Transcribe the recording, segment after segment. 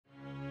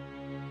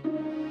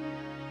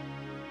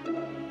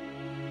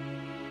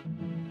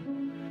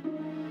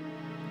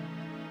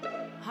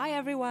Hi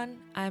everyone,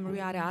 I'm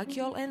Riada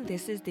Akyol and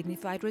this is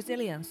Dignified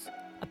Resilience,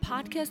 a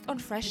podcast on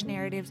fresh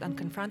narratives on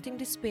confronting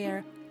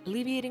despair,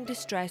 alleviating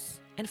distress,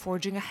 and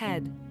forging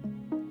ahead.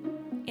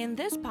 In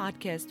this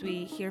podcast,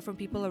 we hear from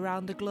people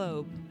around the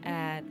globe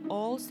at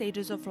all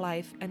stages of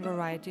life and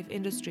variety of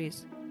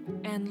industries,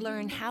 and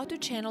learn how to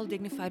channel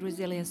dignified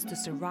resilience to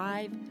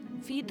survive,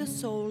 feed the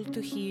soul to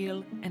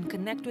heal, and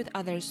connect with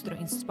others through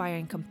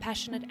inspiring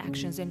compassionate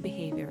actions and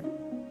behavior.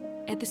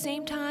 At the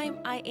same time,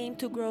 I aim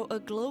to grow a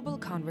global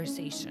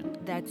conversation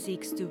that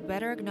seeks to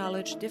better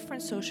acknowledge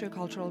different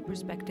sociocultural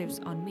perspectives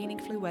on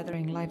meaningfully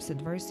weathering life's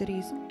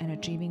adversities and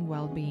achieving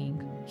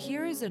well-being.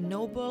 Here is a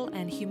noble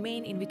and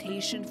humane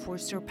invitation for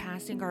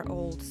surpassing our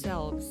old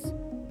selves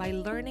by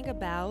learning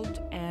about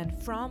and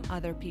from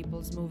other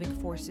people's moving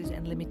forces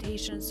and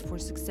limitations for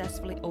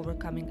successfully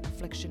overcoming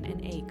affliction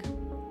and ache.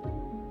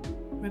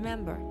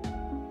 Remember,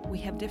 we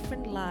have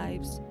different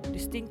lives,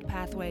 distinct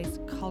pathways,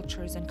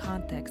 cultures, and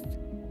contexts,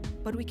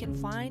 but we can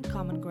find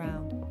common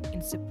ground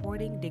in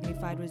supporting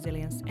dignified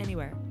resilience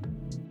anywhere.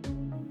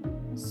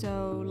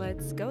 So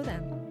let's go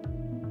then.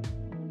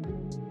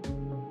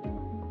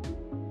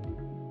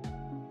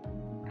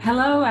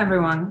 Hello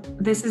everyone,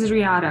 this is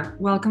Riada.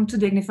 Welcome to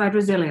Dignified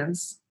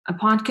Resilience, a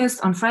podcast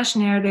on fresh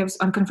narratives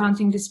on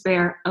confronting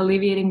despair,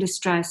 alleviating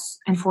distress,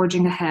 and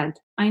forging ahead.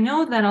 I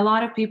know that a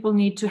lot of people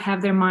need to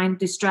have their mind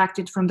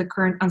distracted from the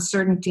current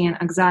uncertainty and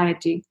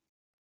anxiety,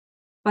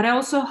 but I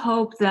also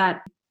hope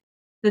that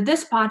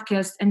this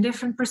podcast and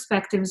different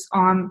perspectives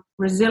on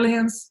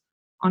resilience,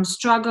 on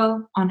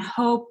struggle, on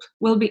hope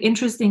will be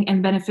interesting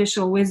and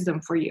beneficial wisdom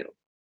for you.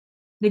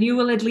 That you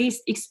will at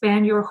least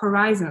expand your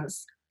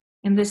horizons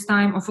in this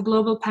time of a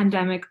global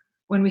pandemic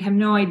when we have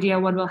no idea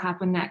what will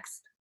happen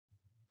next.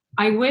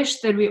 I wish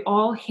that we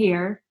all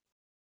hear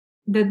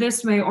that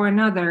this way or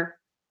another,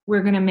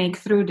 we're going to make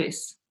through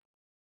this.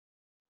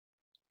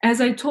 As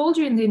I told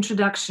you in the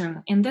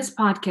introduction, in this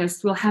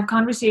podcast, we'll have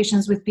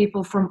conversations with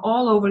people from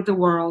all over the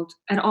world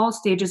at all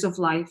stages of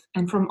life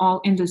and from all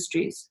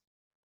industries.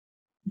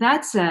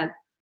 That said,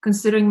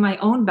 considering my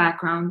own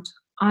background,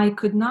 I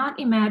could not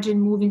imagine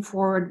moving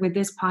forward with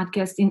this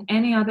podcast in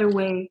any other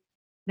way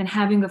than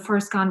having the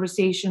first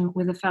conversation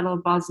with a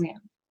fellow Bosnian.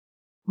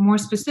 More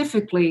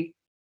specifically,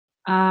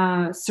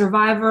 a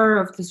survivor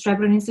of the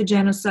Srebrenica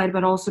genocide,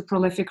 but also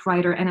prolific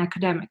writer and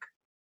academic.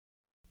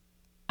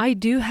 I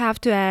do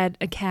have to add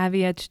a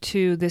caveat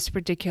to this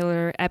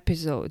particular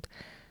episode.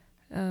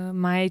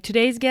 My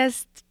today's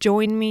guest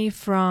joined me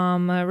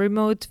from a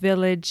remote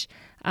village,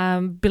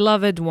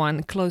 beloved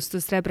one close to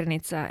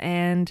Srebrenica,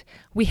 and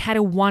we had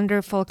a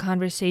wonderful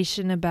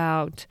conversation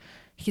about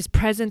his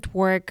present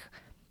work,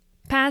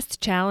 past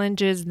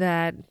challenges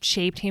that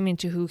shaped him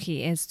into who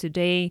he is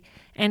today,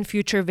 and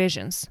future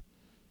visions.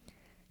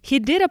 He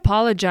did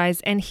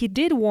apologize and he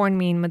did warn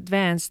me in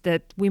advance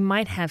that we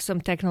might have some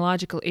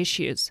technological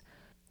issues,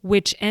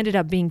 which ended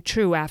up being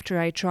true after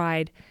I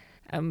tried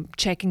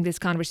checking this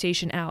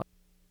conversation out.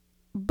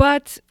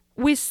 But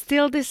we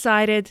still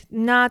decided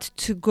not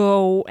to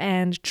go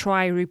and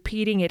try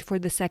repeating it for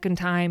the second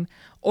time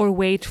or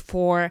wait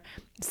for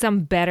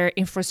some better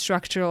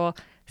infrastructural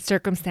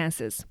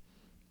circumstances.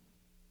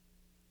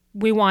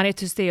 We wanted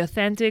to stay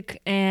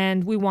authentic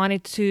and we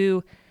wanted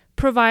to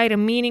provide a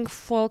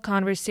meaningful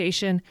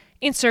conversation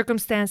in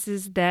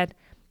circumstances that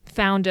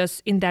found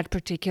us in that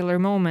particular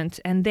moment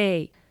and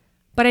day.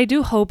 But I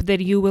do hope that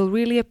you will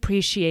really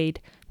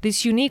appreciate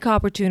this unique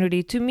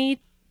opportunity to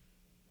meet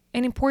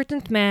an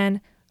important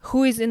man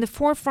who is in the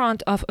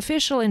forefront of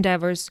official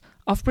endeavors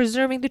of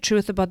preserving the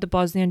truth about the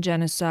Bosnian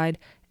genocide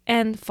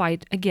and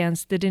fight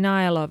against the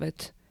denial of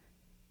it.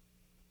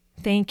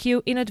 Thank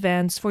you in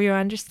advance for your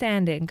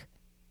understanding.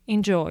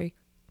 Enjoy.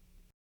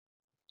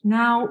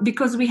 Now,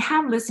 because we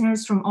have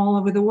listeners from all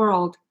over the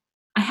world,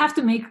 I have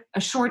to make a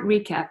short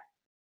recap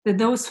that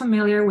those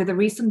familiar with the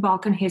recent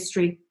Balkan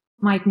history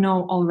might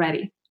know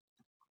already.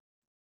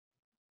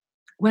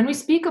 When we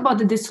speak about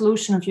the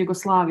dissolution of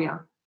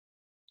Yugoslavia,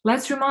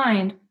 let's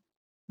remind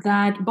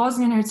that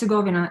Bosnia and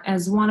Herzegovina,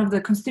 as one of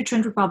the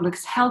constituent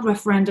republics, held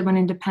referendum on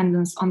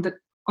independence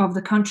of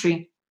the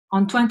country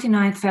on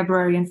 29th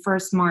February and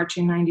 1st March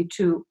in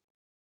 92.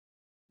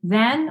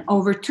 Then,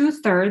 over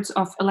 2/3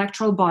 of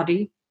electoral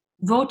body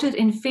voted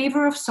in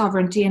favor of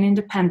sovereignty and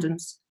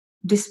independence,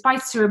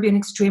 despite Serbian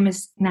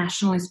extremist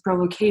nationalist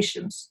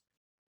provocations.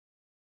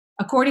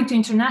 According to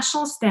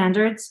international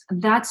standards,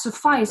 that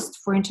sufficed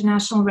for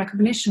international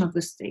recognition of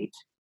the state,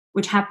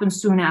 which happened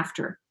soon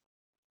after.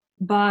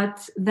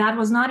 But that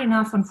was not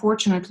enough,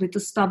 unfortunately, to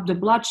stop the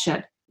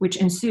bloodshed which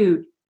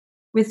ensued,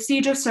 with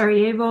siege of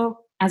Sarajevo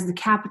as the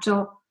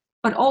capital,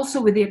 but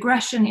also with the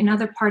aggression in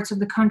other parts of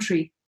the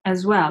country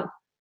as well,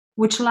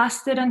 which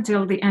lasted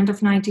until the end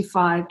of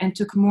 95 and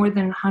took more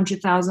than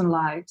 100,000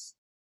 lives.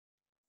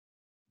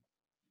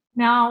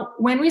 Now,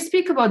 when we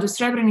speak about the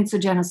Srebrenica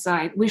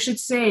genocide, we should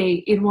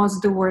say it was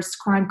the worst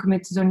crime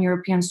committed on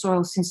European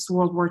soil since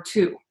World War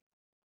II.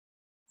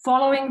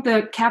 Following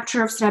the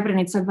capture of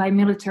Srebrenica by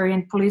military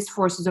and police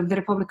forces of the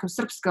Republic of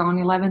Srpska on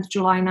 11th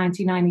July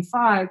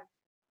 1995,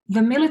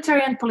 the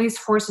military and police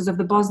forces of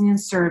the Bosnian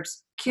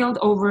Serbs killed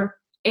over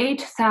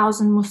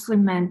 8,000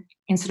 Muslim men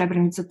in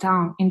Srebrenica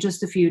town in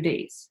just a few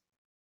days.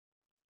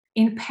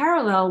 In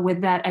parallel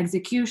with that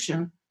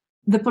execution,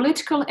 the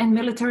political and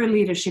military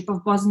leadership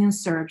of Bosnian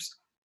Serbs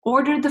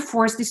ordered the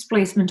forced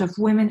displacement of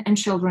women and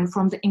children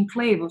from the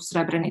enclave of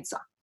Srebrenica,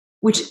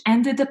 which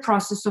ended the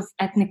process of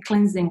ethnic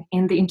cleansing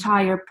in the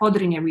entire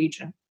Podrinje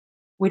region,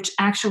 which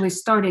actually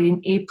started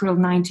in April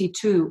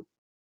 92.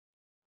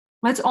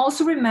 Let's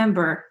also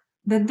remember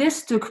that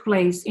this took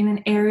place in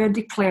an area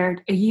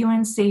declared a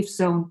UN safe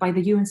zone by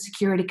the UN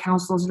Security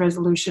Council's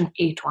Resolution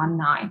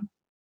 819.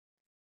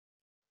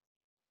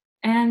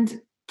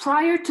 And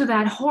prior to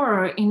that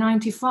horror in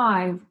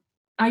 95,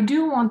 I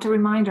do want to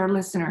remind our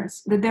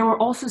listeners that there were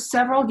also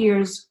several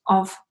years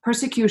of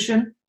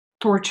persecution,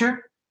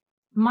 torture,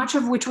 much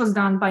of which was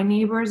done by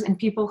neighbors and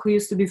people who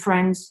used to be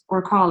friends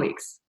or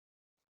colleagues.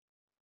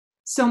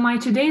 So my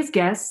today's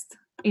guest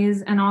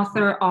is an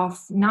author of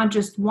not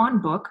just one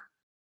book,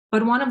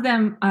 but one of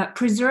them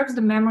preserves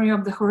the memory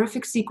of the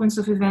horrific sequence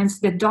of events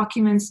that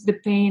documents the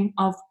pain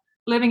of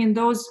living in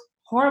those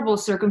horrible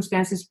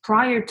circumstances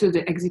prior to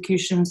the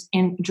executions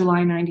in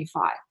July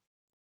 95,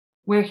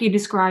 where he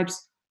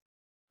describes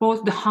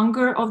both the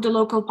hunger of the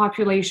local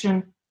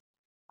population,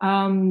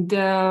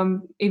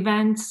 the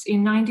events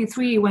in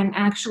 93 when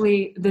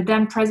actually the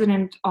then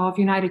president of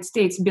United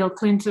States, Bill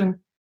Clinton,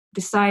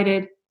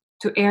 decided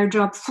to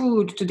airdrop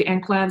food to the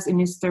enclaves in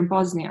eastern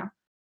Bosnia.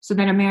 So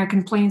then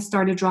American planes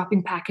started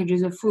dropping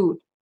packages of food.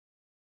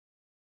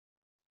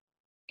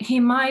 He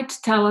might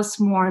tell us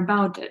more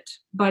about it,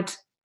 but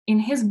in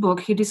his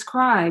book, he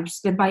describes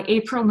that by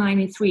April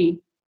 93,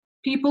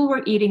 people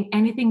were eating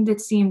anything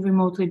that seemed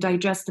remotely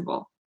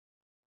digestible.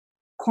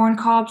 Corn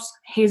cobs,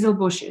 hazel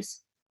bushes.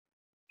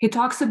 He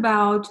talks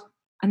about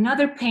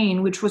another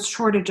pain, which was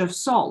shortage of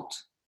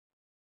salt.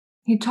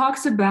 He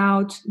talks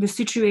about the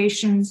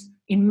situations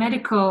in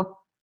medical,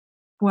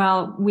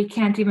 well, we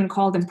can't even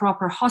call them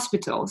proper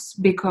hospitals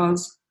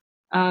because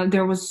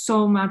there was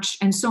so much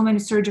and so many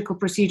surgical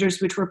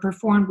procedures which were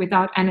performed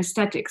without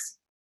anesthetics.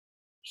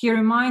 He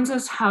reminds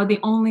us how the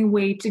only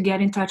way to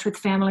get in touch with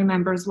family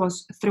members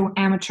was through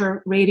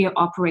amateur radio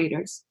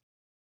operators.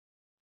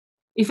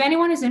 If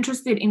anyone is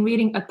interested in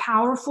reading a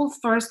powerful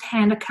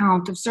first-hand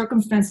account of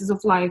circumstances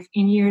of life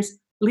in years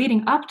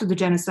leading up to the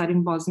genocide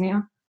in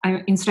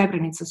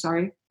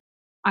Srebrenica,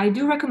 I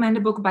do recommend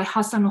a book by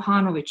Hasan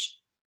Nuhanovic,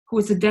 who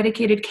is a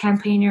dedicated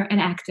campaigner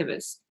and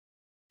activist.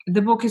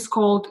 The book is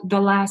called The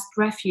Last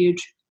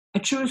Refuge, a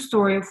true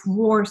story of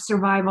war,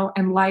 survival,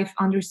 and life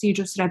under siege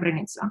of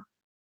Srebrenica,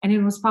 and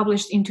it was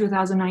published in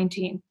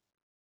 2019.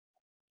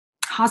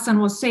 Hasan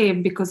was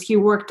saved because he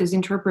worked as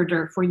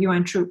interpreter for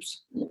UN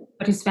troops,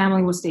 but his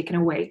family was taken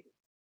away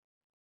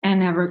and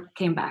never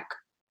came back.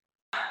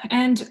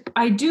 And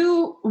I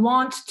do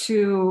want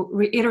to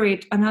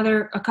reiterate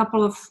a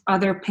couple of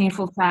other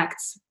painful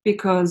facts,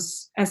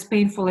 because as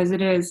painful as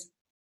it is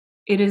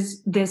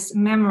this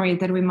memory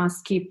that we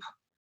must keep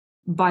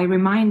by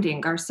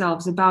reminding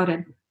ourselves about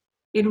it.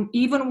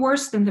 Even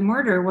worse than the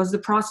murder was the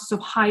process of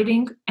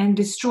hiding and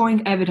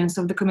destroying evidence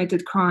of the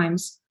committed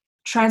crimes,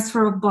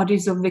 transfer of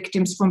bodies of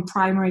victims from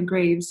primary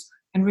graves,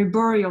 and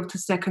reburial to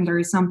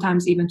secondary,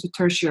 sometimes even to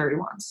tertiary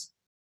ones.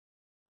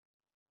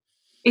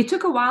 It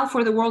took a while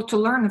for the world to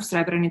learn of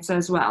Srebrenica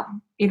as well.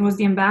 It was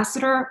the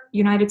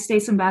United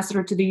States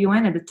ambassador to the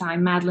UN at the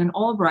time, Madeleine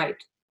Albright,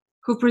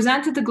 who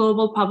presented the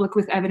global public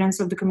with evidence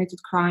of the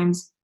committed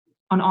crimes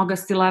on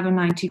August 11,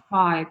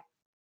 1995,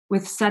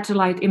 with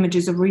satellite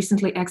images of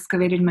recently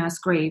excavated mass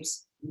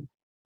graves.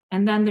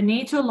 And then the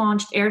NATO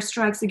launched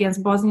airstrikes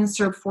against Bosnian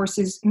Serb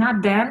forces,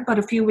 not then, but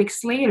a few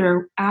weeks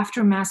later,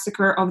 after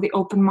massacre of the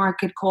open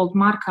market called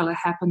Markale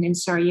happened in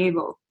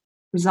Sarajevo,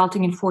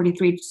 resulting in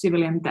 43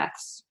 civilian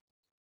deaths.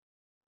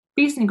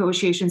 Peace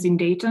negotiations in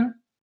Dayton,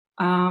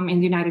 in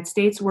the United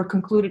States, were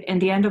concluded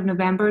at the end of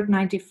November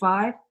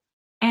 1995,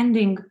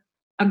 ending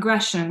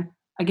aggression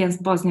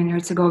against Bosnia and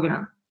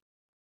Herzegovina.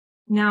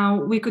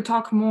 Now, we could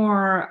talk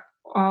more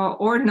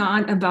or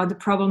not about the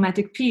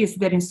problematic peace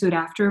that ensued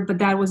after, but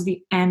that was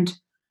the end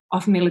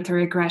of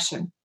military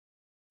aggression.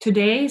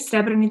 Today,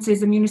 Srebrenica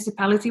is a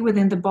municipality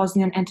within the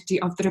Bosnian entity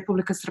of the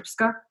Republika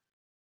Srpska.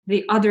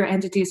 The other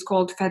entity is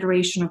called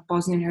Federation of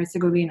Bosnia and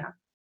Herzegovina.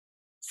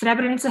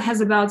 Srebrenica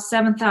has about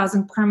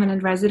 7,000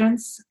 permanent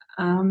residents.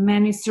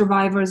 Many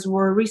survivors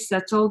were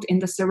resettled in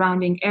the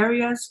surrounding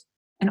areas,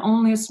 and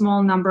only a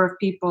small number of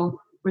people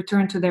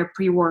returned to their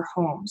pre-war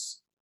homes.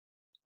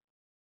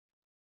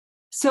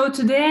 So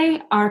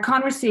today, our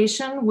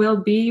conversation will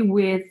be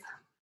with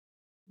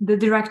the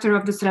director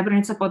of the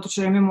Srebrenica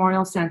Potočari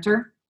Memorial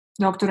Center,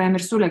 Dr. Emir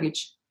Suljegić.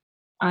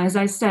 As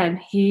I said,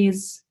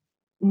 he's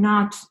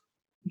not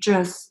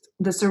just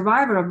the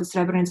survivor of the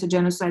Srebrenica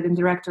genocide and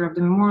director of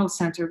the Memorial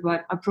Center,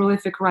 but a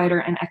prolific writer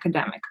and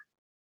academic.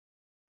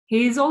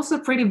 He is also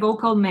a pretty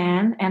vocal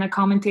man and a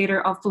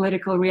commentator of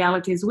political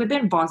realities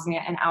within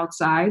Bosnia and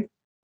outside,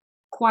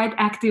 quite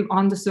active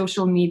on the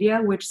social media,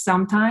 which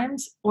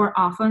sometimes or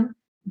often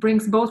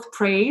brings both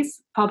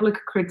praise, public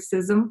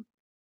criticism,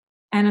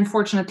 and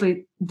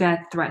unfortunately,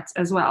 death threats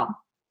as well.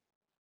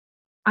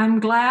 I'm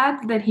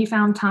glad that he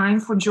found time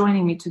for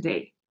joining me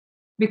today,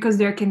 because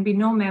there can be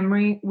no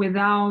memory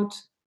without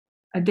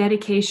a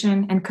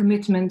dedication and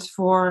commitment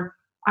for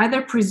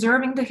either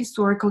preserving the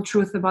historical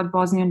truth about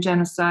Bosnian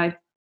genocide,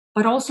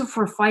 but also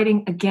for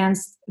fighting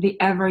against the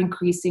ever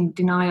increasing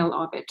denial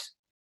of it.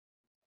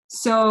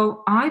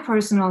 So I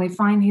personally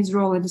find his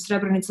role at the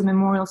Srebrenica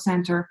Memorial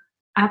Center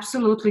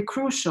absolutely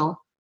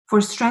crucial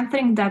for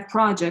strengthening that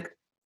project,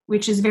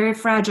 which is very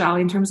fragile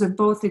in terms of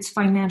both its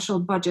financial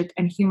budget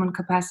and human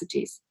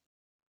capacities.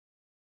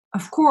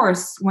 Of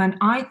course, when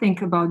I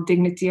think about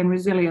dignity and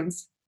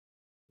resilience,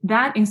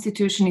 that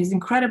institution is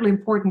incredibly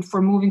important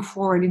for moving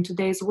forward in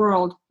today's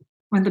world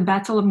when the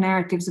battle of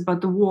narratives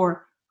about the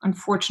war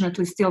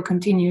unfortunately still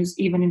continues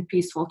even in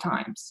peaceful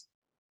times.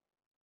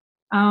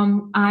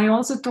 I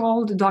also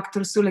told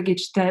Dr.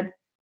 Sulegic that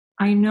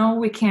I know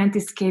we can't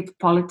escape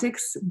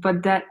politics,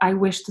 but that I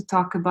wish to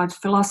talk about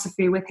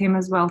philosophy with him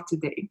as well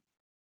today.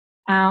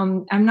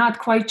 I'm not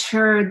quite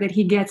sure that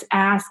he gets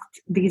asked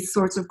these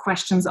sorts of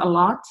questions a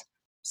lot,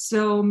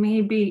 so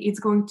maybe it's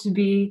going to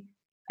be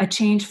a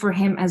change for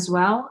him as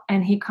well,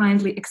 and he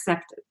kindly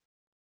accepted.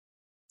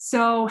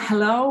 So,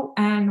 hello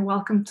and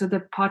welcome to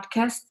the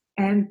podcast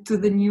and to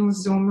the new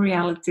Zoom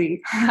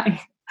reality. Hi.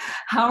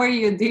 How are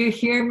you? Do you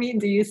hear me?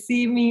 Do you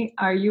see me?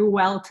 Are you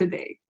well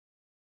today?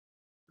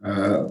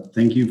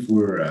 Thank you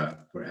for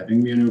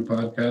having me on your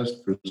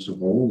podcast. First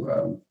of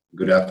all,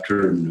 good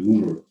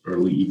afternoon or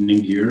early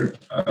evening here.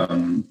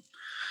 I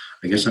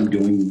guess I'm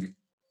doing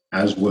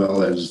as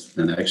well as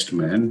the next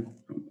man.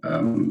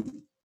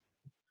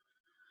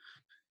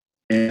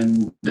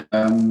 And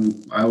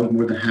I was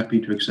more than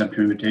happy to accept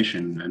your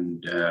invitation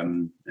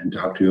and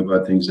talk to you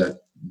about things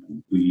that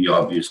we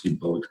obviously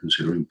both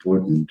consider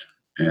important.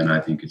 And I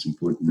think it's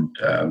important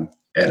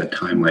at a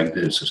time like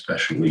this,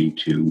 especially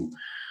to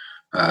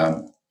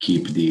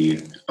keep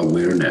the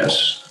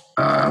awareness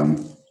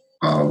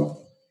of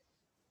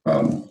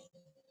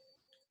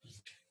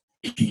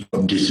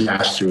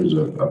disasters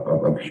of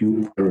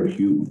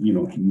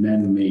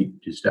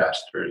man-made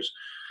disasters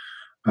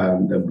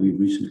that we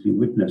recently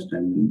witnessed.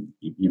 And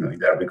in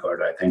that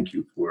regard, I thank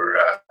you for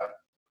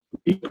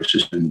being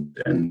persistent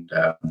and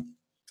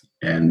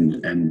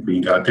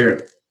being out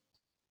there.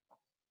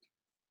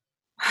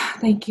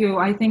 Thank you.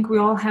 I think we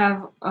all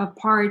have a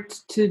part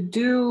to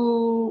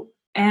do.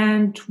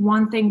 And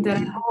one thing that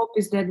I hope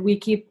is that we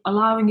keep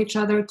allowing each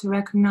other to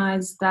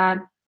recognize that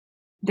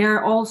there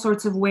are all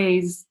sorts of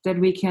ways that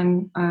we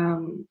can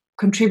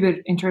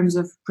contribute in terms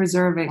of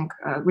preserving,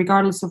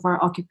 regardless of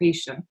our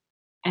occupation.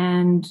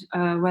 And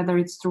whether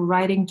it's through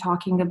writing,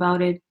 talking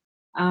about it,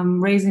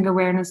 raising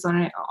awareness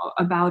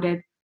about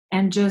it,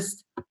 and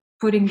just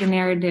putting the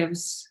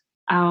narratives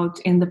out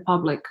in the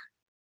public.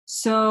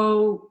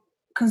 So,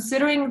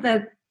 considering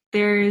that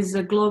there is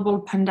a global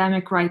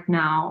pandemic right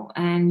now,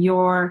 and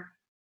your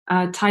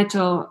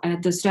title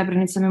at the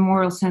Srebrenica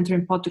Memorial Center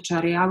in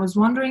Potocari, I was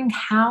wondering,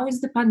 how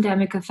is the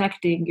pandemic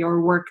affecting your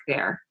work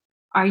there?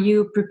 Are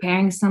you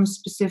preparing some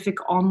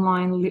specific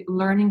online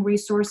learning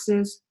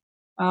resources?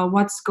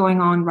 What's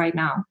going on right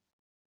now?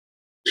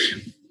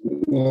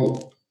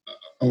 Well,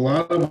 a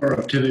lot of our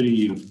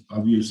activity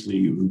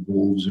obviously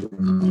revolves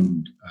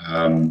around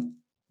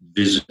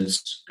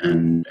visits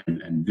and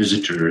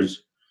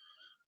visitors.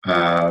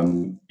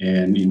 And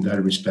in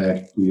that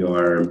respect, we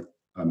are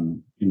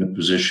in a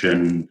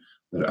position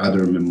that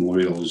other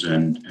memorials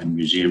and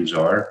museums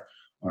are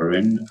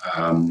in.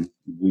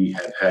 We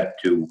have had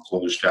to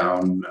close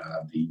down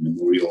the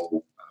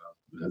memorial,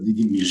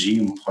 the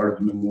museum part of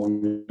the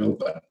memorial,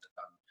 but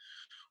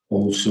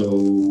also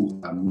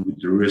with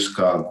the risk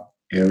of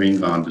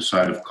erring on the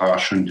side of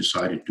caution,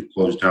 decided to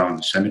close down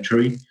the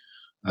cemetery.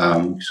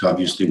 So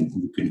obviously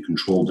we can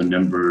control the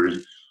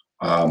numbers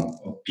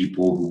of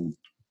people who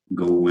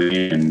go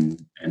in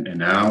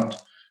and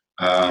out.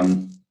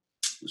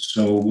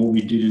 So what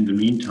we did in the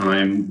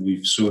meantime,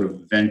 we've sort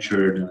of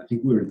ventured, I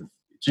think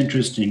it's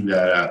interesting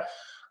that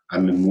a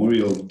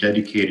memorial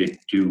dedicated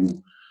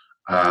to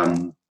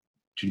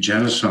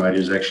genocide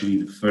is actually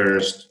the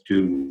first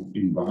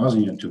in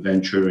Bosnia to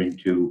venture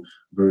into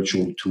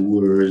virtual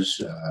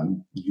tours,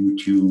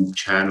 YouTube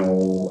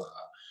channel.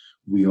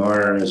 We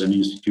are, as an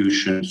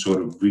institution,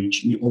 sort of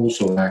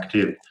also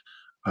active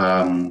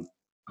on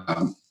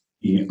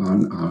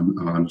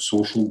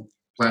social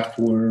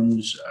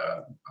platforms.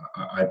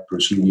 I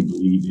personally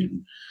believe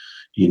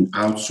in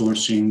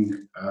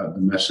outsourcing the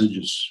message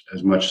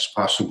as much as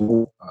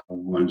possible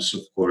once,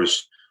 of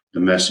course, the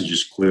message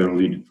is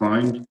clearly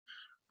defined.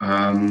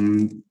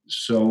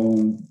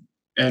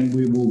 And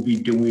we will be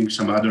doing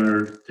some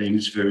other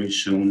things very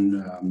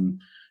soon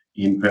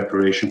in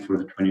preparation for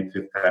the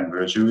 25th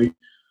anniversary.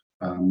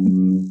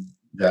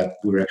 That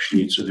we're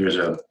actually, so there's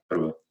a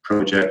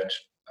project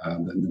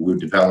that we're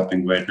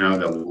developing right now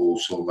that will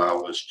also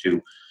allow us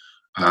to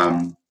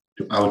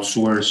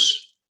outsource,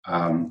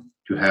 to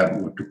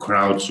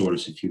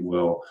crowdsource, if you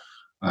will,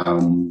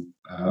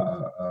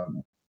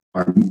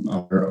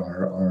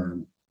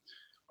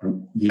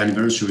 the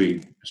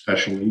anniversary,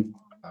 especially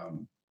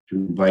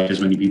invite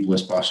as many people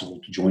as possible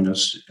to join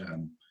us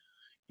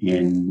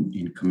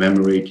in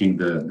commemorating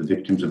the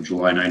victims of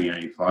July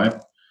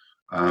 1995.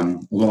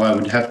 Although I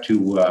would have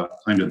to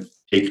kind of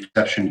take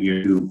exception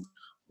here to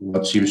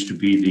what seems to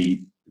be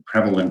the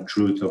prevalent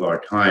truth of our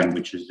time,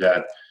 which is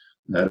that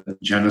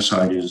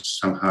genocide is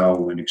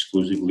somehow and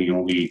exclusively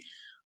only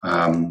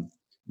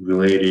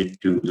related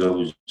to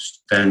those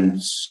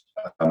events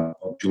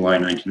of July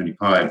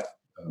 1995.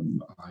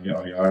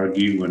 I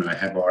argue, and I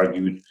have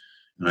argued,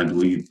 and I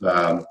believe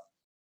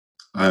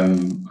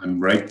I'm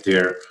right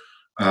there,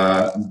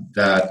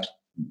 that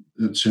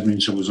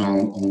Srebrenica was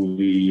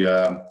only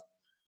a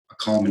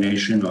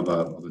culmination of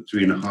a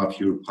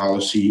 3.5-year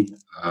policy.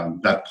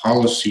 That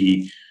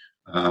policy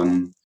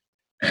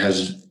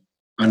has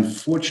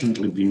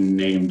unfortunately been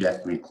named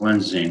ethnic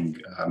cleansing,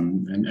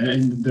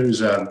 and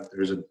there's a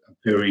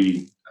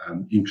very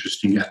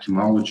interesting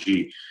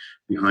etymology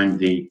behind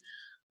the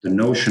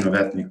notion of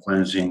ethnic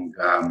cleansing.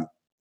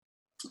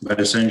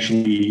 But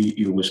essentially,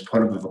 it was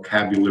part of the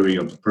vocabulary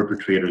of the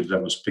perpetrators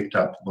that was picked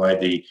up by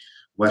the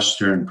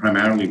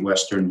primarily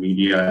Western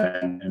media,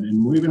 and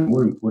even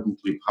more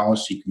importantly,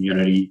 policy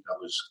community that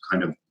was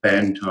kind of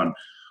bent on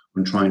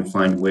trying to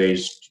find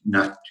ways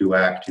not to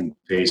act in the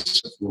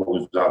face of what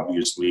was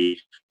obviously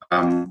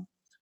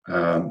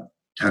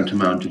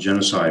tantamount to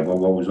genocide. Well,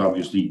 what was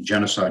obviously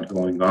genocide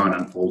going on,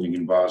 unfolding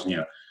in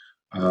Bosnia.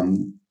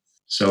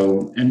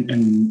 So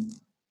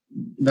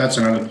that's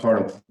another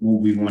part of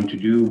what we want to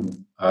do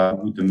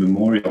with the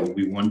memorial.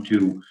 We want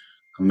to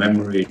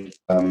commemorate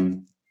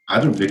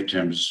other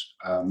victims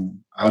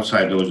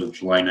outside those of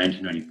July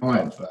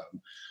 1995.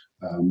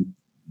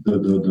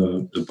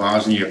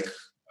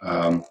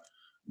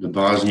 The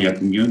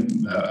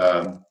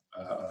Bosniak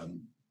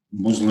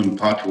Muslim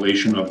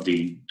population of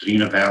the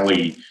Drina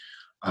Valley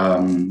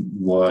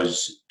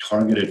was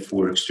targeted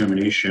for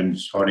extermination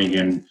starting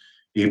in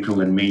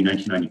April and May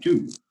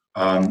 1992.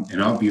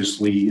 And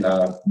obviously,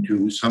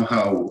 to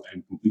somehow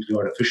and completely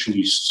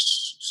artificially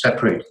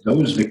separate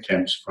those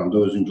victims from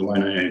those in July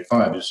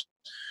 1995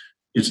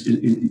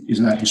 is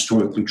not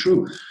historically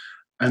true.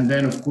 And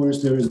then, of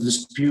course, there is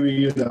this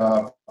period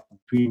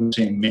between,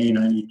 say, May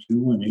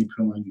 92 and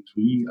April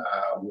 93,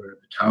 where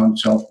the town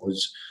itself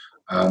was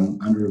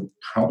under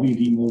probably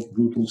the most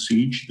brutal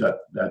siege that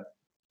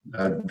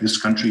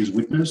this country has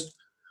witnessed.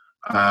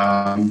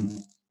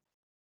 And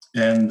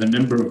the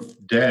number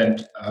of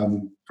dead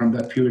from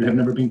that period have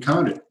never been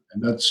counted.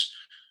 And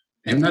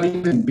have not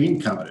even been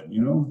counted,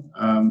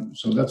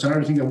 So that's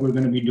another thing that we're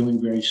going to be doing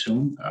very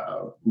soon.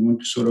 We want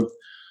to sort of,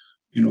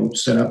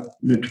 set up,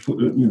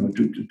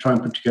 to try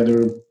and put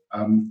together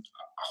a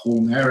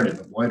whole narrative,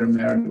 a wider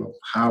narrative of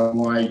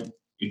why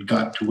it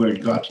got to where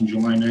it got in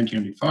July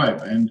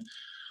 1995. And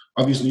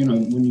obviously,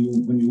 when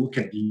you look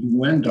at the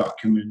UN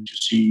document, you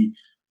see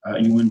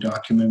UN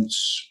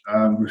documents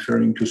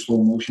referring to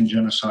slow motion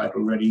genocide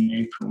already in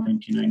April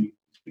 1993.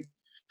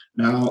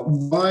 Now,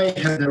 why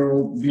have there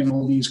been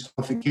all these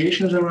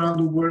qualifications around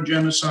the word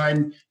genocide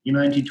in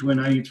 92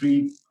 and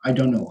 93? I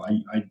don't know.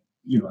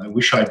 I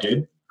wish I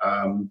did.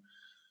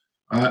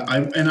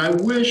 I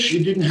wish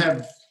it didn't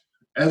have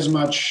as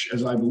much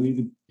as I believe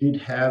it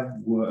did have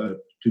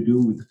to do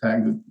with the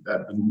fact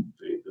that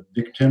the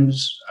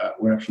victims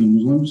were actually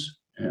Muslims,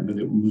 and that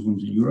they were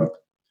Muslims in Europe.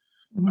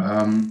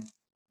 Mm-hmm.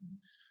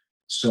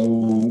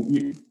 So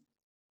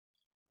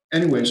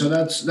anyway, so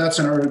that's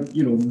another,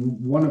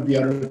 one of the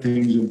other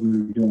things that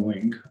we're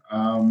doing.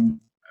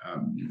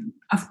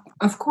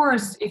 Of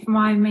course, if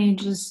I may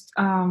just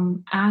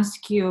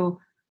ask you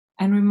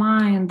and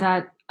remind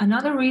that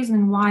another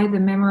reason why the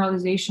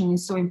memorialization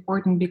is so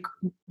important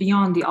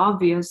beyond the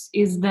obvious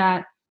is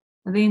that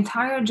the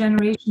entire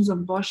generations of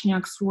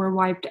Bosniaks were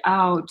wiped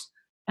out,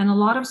 and a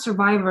lot of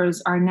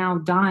survivors are now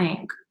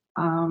dying.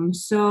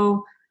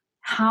 So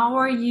how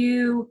are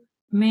you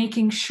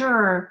making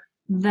sure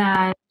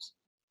that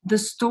the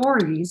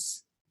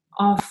stories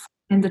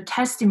and the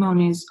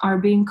testimonies are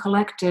being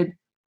collected?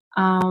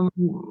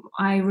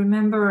 I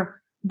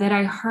remember that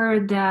I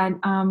heard that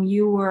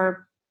you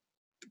were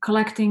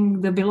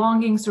collecting the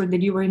belongings, or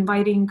that you were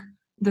inviting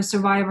the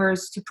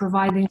survivors to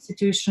provide the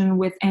institution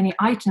with any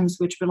items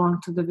which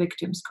belong to the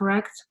victims,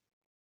 correct?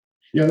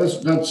 Yeah,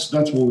 that's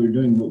what we're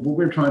doing. What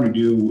we're trying to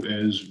do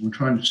is we're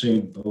trying to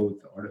save both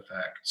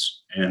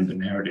artifacts and the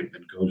narrative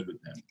that goes with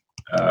them.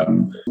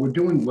 We're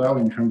doing well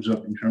in terms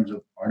of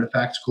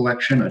artifacts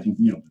collection. I think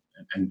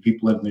and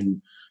people have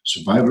been,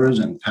 survivors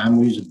and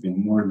families have been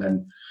more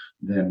than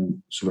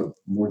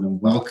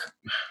welcome.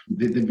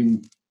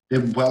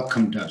 They've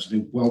welcomed us.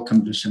 They've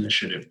welcomed this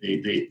initiative.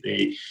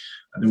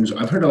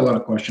 I've heard a lot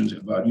of questions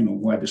about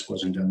why this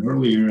wasn't done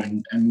earlier,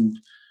 and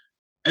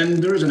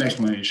there is an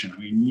explanation. I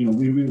mean,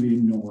 we really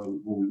didn't know what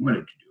we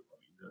wanted to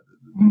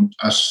do.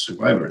 Us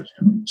survivors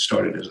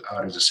started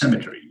out as a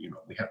cemetery.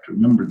 We have to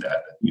remember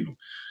that.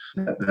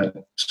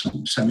 That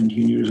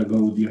 17 years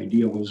ago, the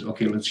idea was,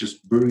 okay, let's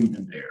just bury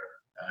them there,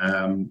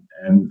 and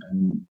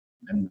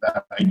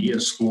that idea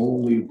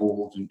slowly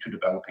evolved into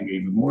developing a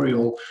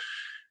memorial.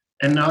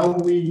 And now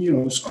we,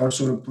 are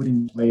sort of putting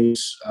in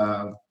place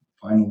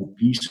final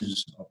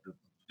pieces of the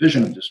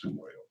vision of this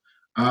memorial.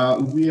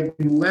 We have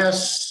been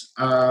less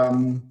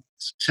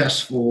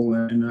successful,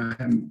 and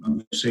I'm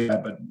going to say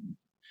that, but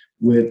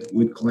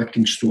with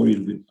collecting stories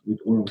with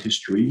oral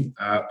history.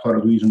 Part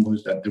of the reason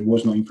was that there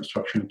was no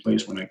infrastructure in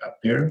place when I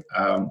got there.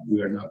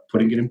 We are now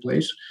putting it in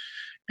place.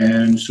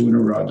 And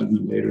sooner rather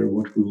than later,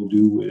 what we will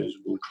do is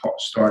we'll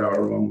start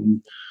our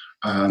own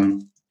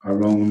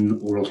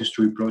oral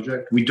history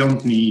project. We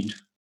don't need,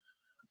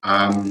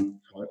 how can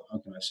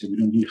I say, we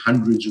don't need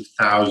hundreds of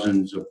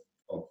thousands of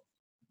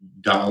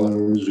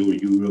dollars or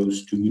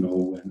euros to,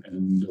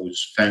 and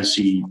those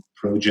fancy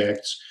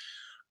projects.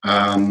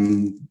 I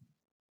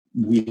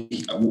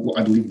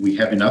believe we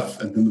have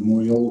enough at the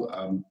memorial.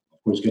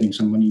 Of course, getting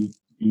some money,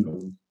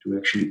 to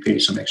actually pay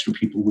some extra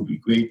people would be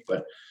great,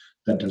 but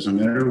that doesn't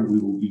matter. We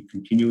will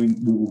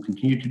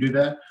continue to do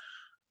that.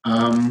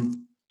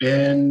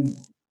 And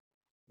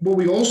what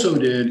we also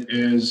did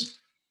is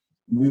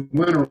we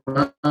went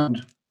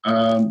around,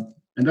 and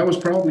that was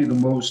probably the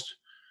most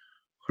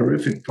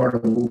horrific part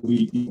of what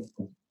we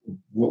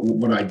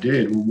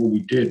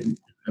did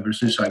ever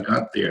since I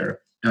got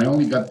there. And I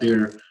only got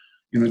there,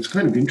 it's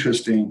kind of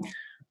interesting.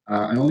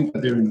 I only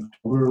got there in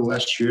October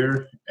last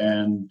year,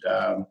 and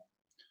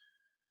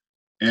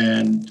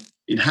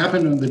it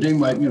happened on the day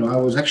I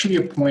was actually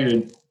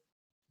appointed.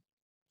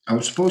 I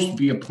was supposed to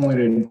be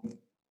appointed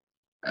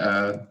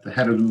the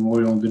head of the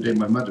memorial on the day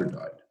my mother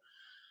died.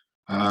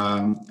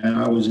 And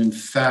I was in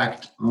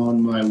fact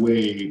on my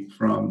way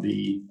from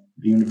the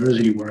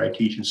university where I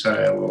teach in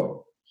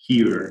Sarajevo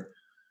here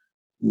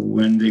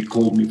when they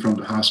called me from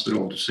the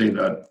hospital to say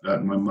that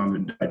my mom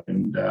had died.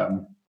 And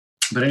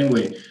but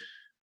anyway,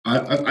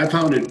 I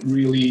found it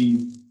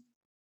really.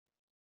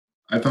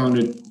 I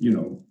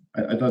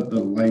thought the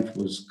life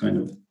was kind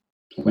of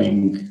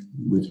playing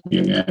with me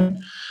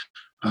again.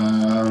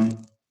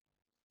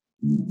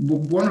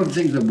 One of the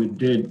things that we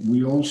did,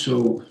 we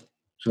also,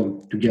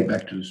 so to get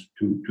back to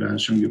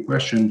answering your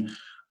question,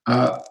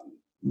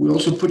 we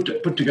also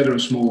put together a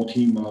small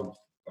team of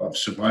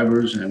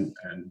survivors and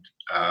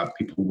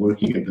people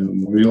working at the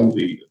memorial.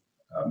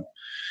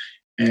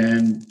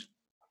 And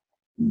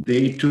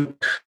they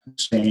took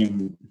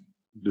the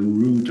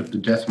route of the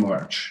Death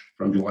March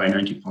from July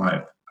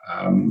 95.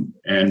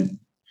 And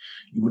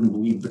you wouldn't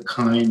believe the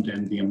kind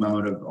and the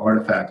amount of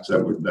artifacts that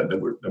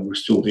were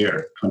still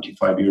there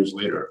 25 years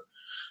later,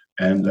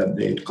 and that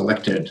they had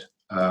collected.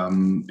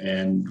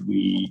 And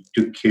we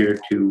took care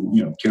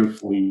to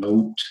carefully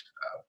note.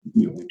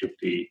 We took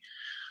the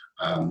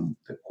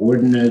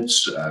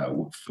coordinates.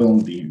 We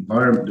filmed the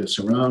environment, the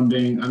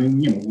surrounding. I mean,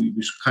 we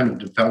kind of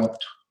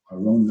developed our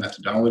own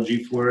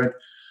methodology for it,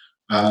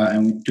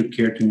 and we took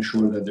care to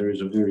ensure that there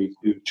is a very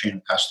clear chain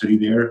of custody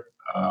there.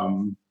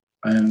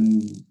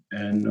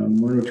 And on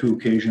one or two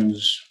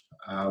occasions,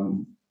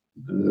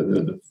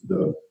 the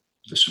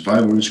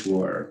survivors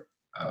who are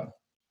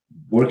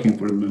working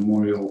for the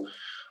memorial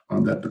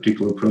on that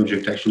particular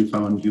project actually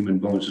found human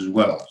bones as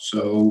well.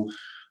 So,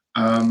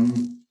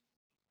 and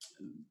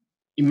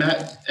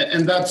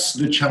that's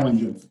the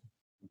challenge of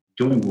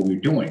doing what we're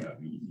doing. I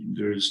mean,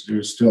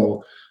 there's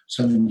still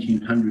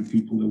 1,700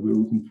 people that we're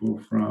looking for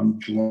from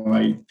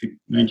July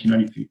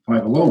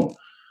 1995 alone,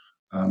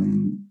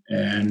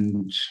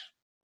 and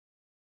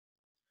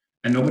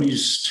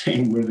nobody's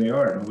saying where they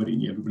are.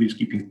 Everybody's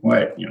keeping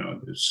quiet.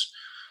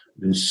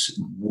 This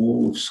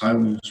wall of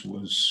silence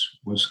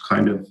was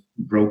kind of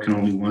broken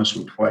only once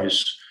or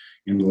twice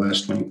in the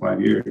last 25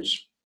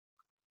 years.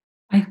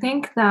 I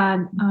think that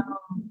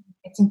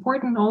it's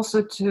important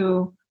also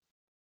to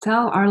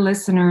tell our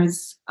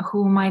listeners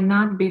who might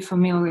not be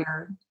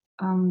familiar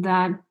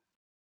that,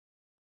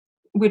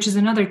 which is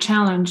another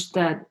challenge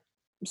that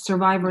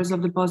survivors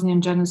of the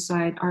Bosnian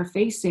genocide are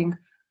facing,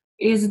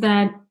 is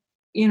that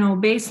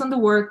based on the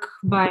work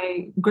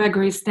by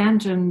Gregory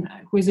Stanton,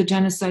 who is a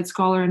genocide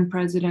scholar and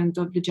president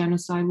of the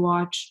Genocide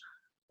Watch,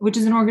 which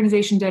is an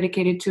organization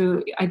dedicated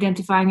to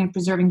identifying and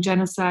preserving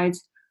genocides,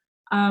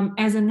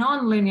 as a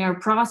nonlinear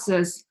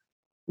process,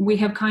 we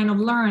have kind of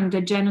learned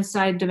that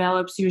genocide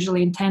develops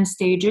usually in 10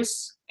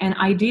 stages. And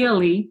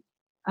ideally,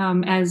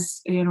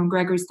 as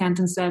Gregory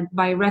Stanton said,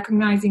 by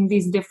recognizing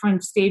these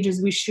different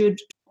stages, we should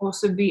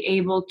also be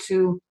able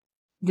to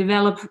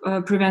develop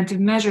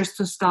preventive measures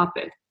to stop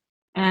it.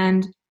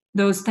 And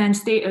those 10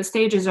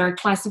 stages are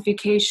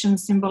classification,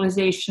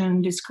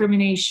 symbolization,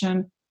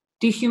 discrimination,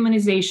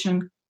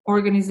 dehumanization,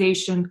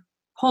 organization,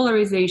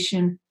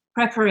 polarization,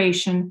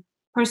 preparation,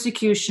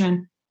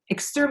 persecution,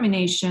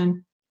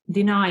 extermination,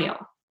 denial.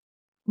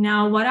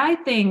 Now, what I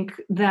think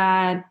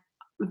that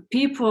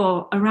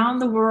people around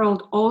the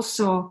world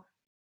also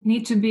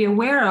need to be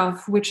aware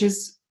of, which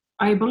is,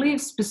 I believe,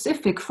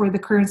 specific for the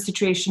current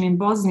situation in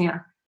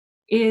Bosnia,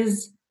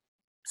 is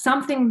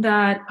something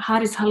that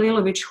Haris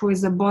Halilović, who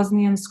is a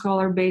Bosnian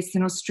scholar based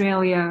in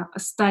Australia,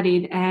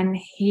 studied, and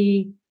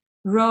he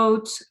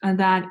wrote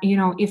that,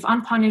 if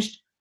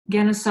unpunished,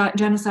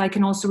 genocide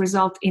can also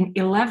result in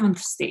 11th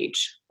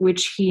stage,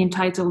 which he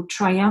entitled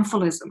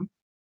triumphalism.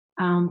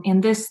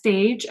 In this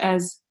stage,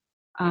 as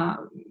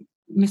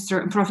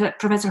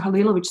Professor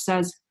Halilovic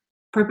says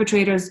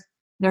perpetrators,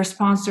 their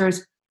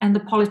sponsors, and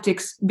the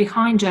politics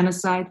behind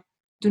genocide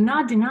do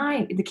not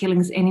deny the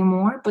killings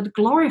anymore, but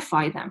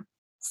glorify them,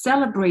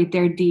 celebrate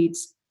their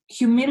deeds,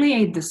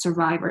 humiliate the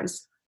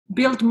survivors,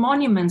 build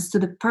monuments to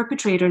the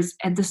perpetrators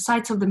at the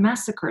sites of the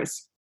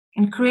massacres,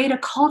 and create a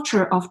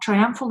culture of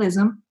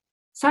triumphalism,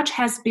 such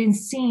has been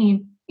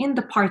seen in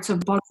the parts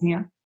of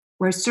Bosnia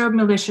where Serb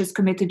militias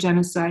committed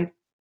genocide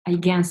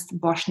against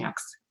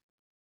Bosniaks.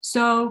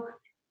 So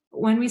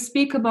when we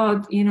speak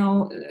about,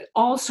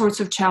 all sorts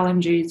of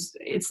challenges,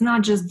 it's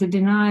not just the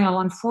denial.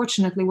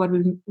 Unfortunately, what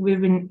we've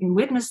been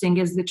witnessing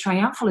is the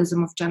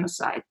triumphalism of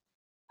genocide.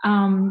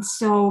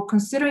 So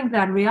considering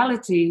that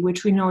reality,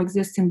 which we know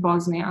exists in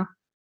Bosnia,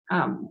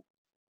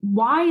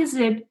 why is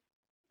it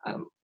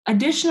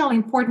additionally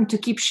important to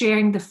keep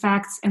sharing the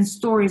facts and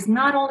stories,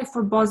 not only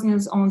for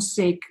Bosnia's own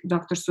sake,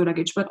 Dr.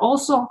 Suragic, but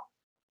also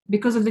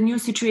because of the new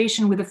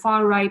situation with the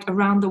far right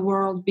around the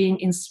world being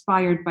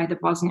inspired by the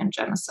Bosnian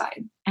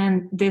genocide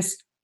and this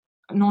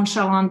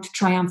nonchalant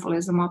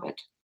triumphalism of it?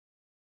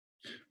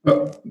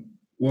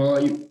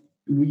 Well,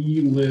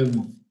 we live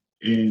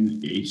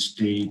in a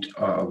state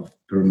of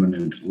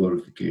permanent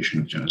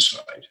glorification of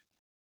genocide.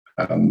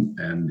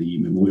 And the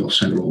Memorial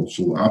Center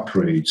also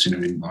operates in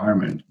an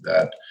environment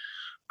that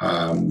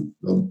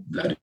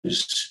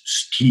is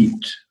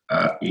steeped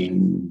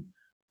in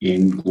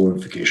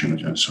glorification of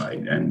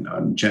genocide.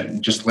 And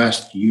just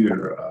last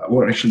year,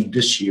 or actually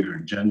this year,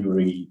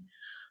 January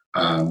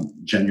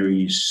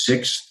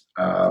 6th,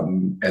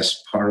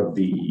 as part of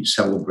the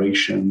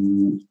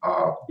celebration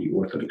of the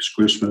Orthodox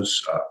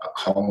Christmas, a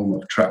column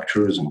of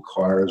tractors and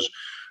cars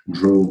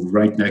drove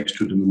right next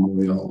to the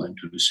memorial and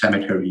to the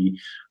cemetery,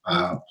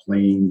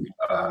 playing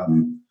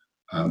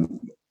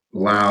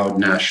loud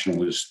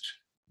nationalist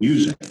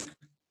music.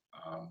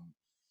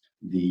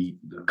 The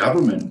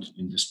government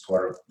in this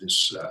part of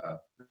this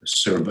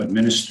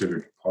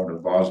Serb-administered part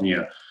of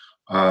Bosnia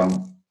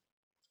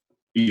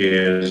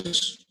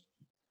is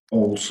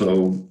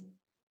also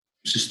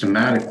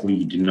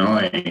systematically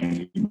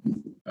denying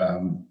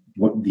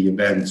what the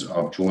events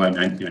of July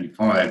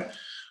 1995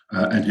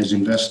 and has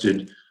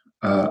invested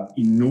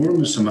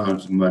enormous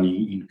amounts of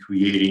money in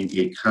creating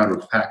a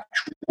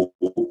counterfactual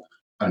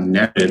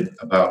narrative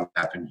about what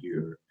happened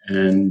here.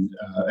 And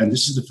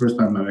this is the first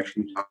time I'm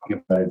actually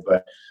talking about it,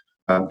 but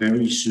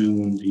very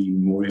soon the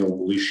memorial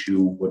will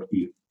issue what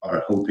we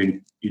are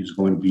hoping is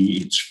going to be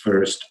its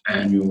first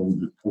annual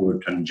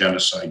report on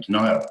genocide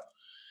denial.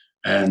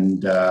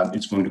 And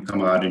it's going to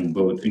come out in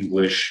both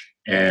English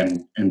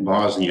and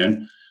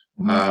Bosnian.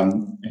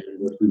 And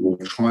what we will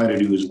try to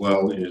do as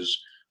well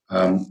is,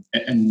 and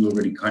we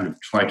already kind of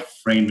try to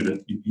frame it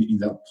in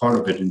that part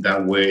of it in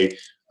that way,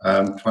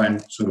 try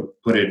and sort of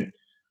put it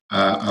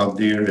out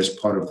there as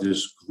part of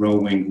this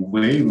growing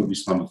wave of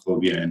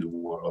Islamophobia in the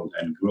world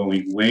and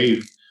growing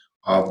wave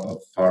of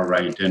far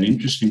right. And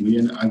interestingly,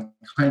 and I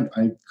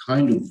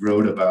kind of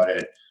wrote about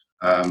it.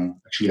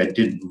 Actually, I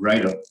did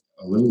write a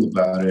little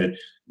about it.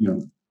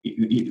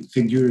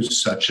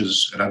 Figures such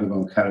as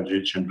Radovan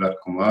Karadzic and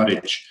Ratko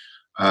Mladic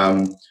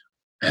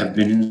have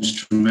been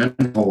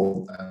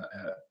instrumental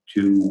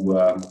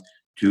to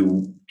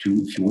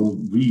if you will,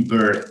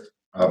 rebirth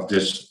of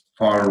this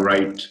far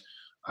right.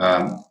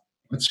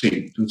 Let's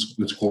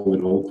call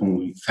it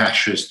openly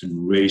fascist and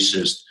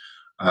racist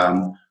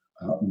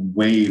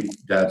wave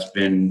that's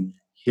been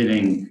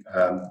hitting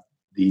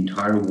the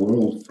entire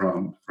world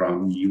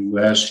from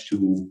U.S.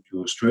 to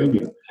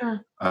Australia.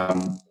 Sure.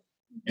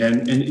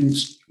 And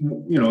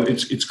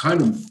it's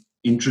kind of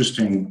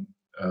interesting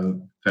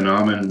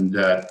phenomenon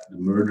that the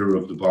murder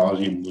of the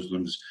Bosnian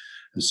Muslims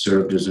has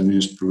served as an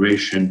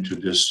inspiration to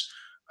this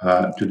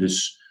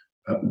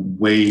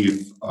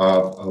wave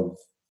of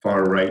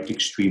far right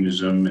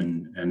extremism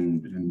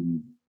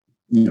and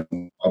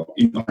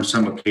on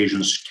some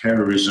occasions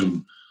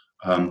terrorism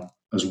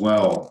as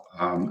well.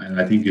 And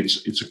I think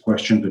it's a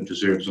question that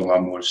deserves a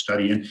lot more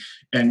study.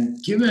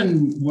 And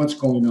given what's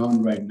going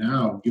on right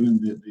now, given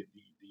the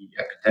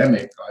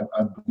epidemic,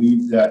 I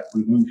believe that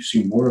we're going to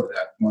see more of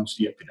that once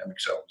the epidemic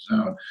settles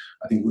down.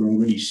 I think we're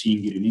already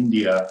seeing it in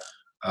India.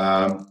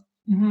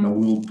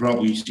 We'll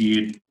probably see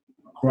it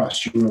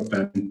across Europe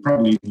and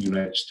probably in the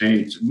United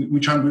States,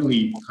 which I'm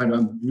really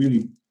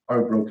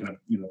heartbroken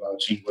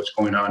about seeing what's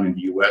going on in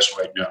the U.S.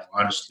 right now.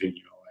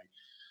 Honestly,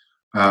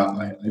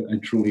 I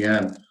truly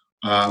am.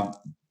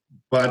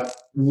 But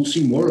we'll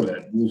see more of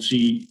it. We'll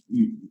see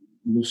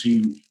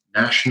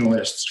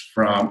nationalists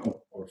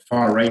or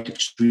far-right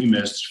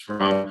extremists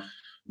from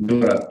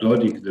Milorad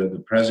Dodik,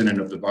 the president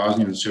of the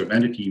Bosnian Serb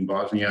entity in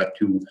Bosnia,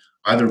 to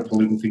other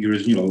political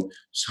figures,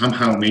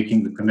 somehow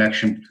making the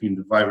connection between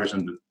the virus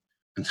and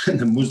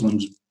the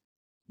Muslims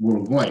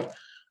worldwide.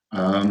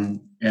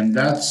 And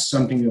that's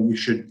something that we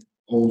should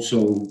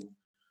also,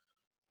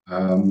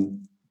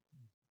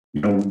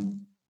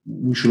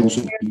 we should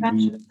also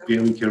be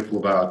very careful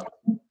about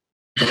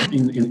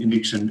in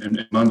weeks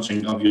and months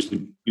and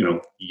obviously,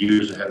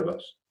 years ahead of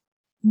us.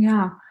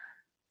 Yeah.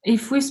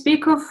 If we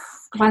speak of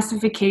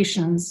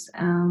classifications,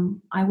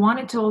 I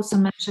wanted to also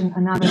mention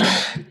another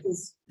one, which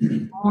is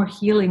more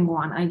healing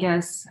one, I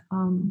guess.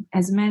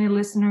 As many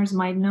listeners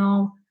might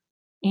know,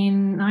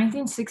 in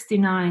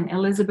 1969,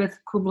 Elizabeth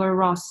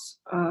Kubler-Ross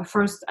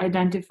first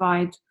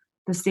identified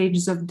the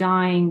stages of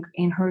dying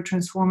in her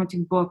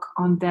transformative book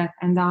on death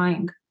and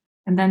dying.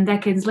 And then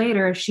decades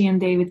later, she and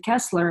David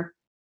Kessler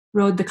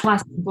wrote the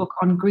classic book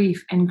on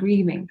grief and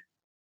grieving,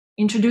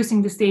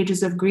 introducing the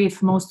stages of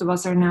grief most of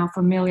us are now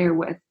familiar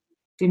with: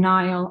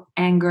 denial,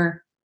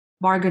 anger,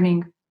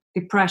 bargaining,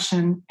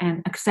 depression,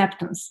 and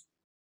acceptance.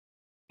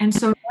 And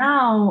so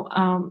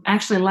now,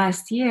 actually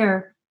last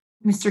year,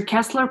 Mr.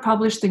 Kessler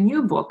published a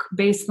new book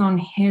based on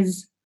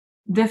his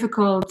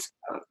difficult,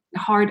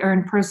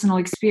 hard-earned personal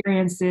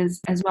experiences,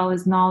 as well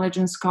as knowledge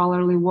and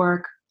scholarly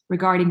work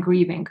regarding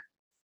grieving.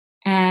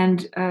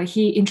 And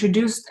he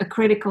introduced a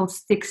critical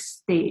sixth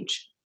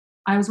stage.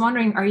 I was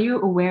wondering, are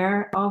you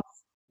aware of,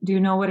 do you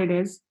know what it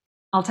is?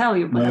 I'll tell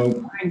you, but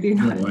No, do you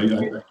know I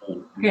don't.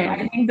 Okay,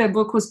 I think the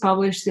book was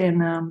published in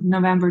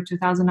November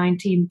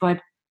 2019, but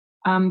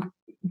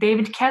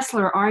David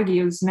Kessler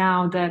argues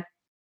now that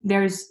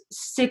there's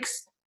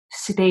sixth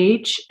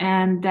stage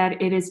and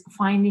that it is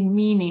finding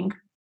meaning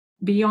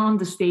beyond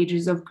the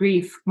stages of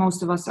grief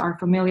most of us are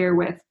familiar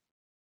with,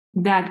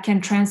 that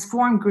can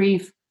transform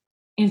grief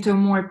into a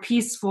more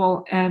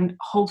peaceful and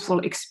hopeful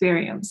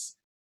experience.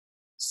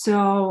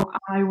 So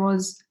I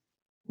was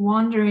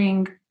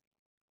wondering,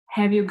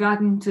 have you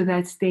gotten to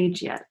that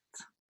stage yet?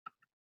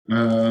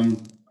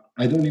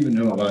 I don't even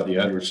know about the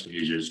other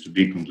stages, to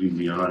be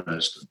completely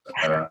honest.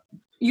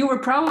 You were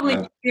probably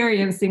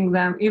experiencing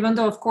them, even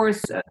though, of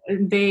course,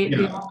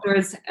 the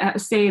authors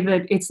say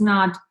that it's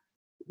not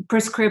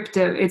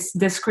prescriptive, it's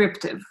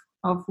descriptive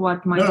of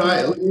what might.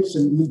 No,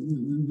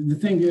 listen, the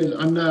thing is,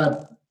 I'm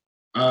not,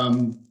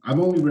 I've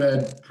only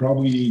read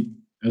probably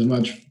as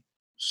much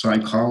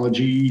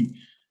psychology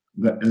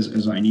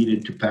as I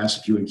needed to pass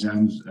a few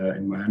exams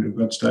in my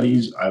undergrad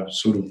studies. I've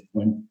sort of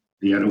went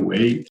the other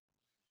way.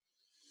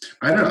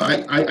 I don't know.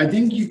 I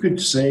think you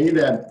could say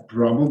that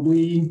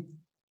probably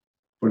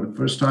for the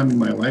first time in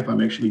my life, I'm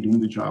actually doing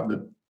the job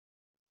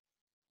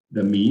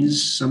that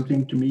means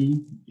something to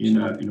me in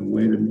a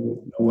way that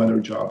no other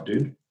job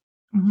did.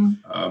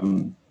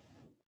 Mm-hmm.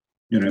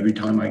 Every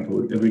time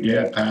every day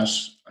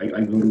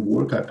I go to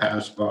work, I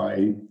pass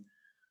by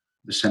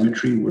the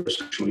cemetery where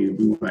essentially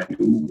everyone I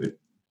knew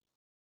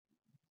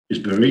is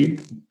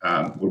buried,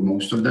 or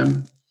most of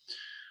them.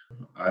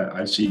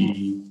 I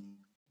see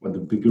what the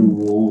bigger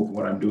role of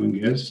what I'm doing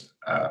is.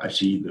 I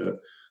see the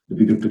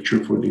bigger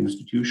picture for the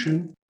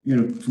institution.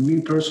 For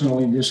me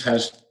personally, this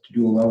has to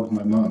do a lot with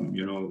my mom.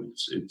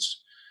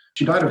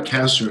 She died of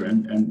cancer,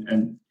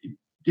 and it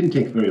didn't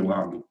take very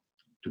long. It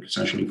took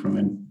essentially from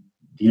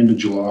the end of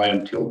July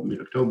until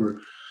mid-October.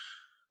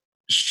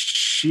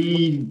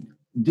 She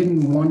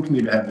didn't want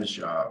me to have this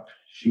job.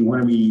 She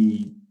wanted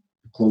me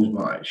close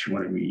by. She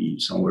wanted me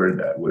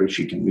somewhere where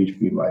she can reach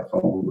me by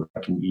phone, where I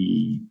can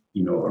be,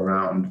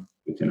 around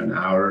within an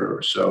hour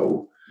or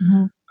so.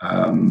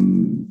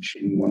 Mm-hmm. She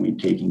didn't want me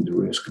taking the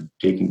risk of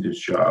taking this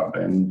job,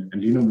 and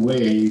in a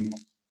way,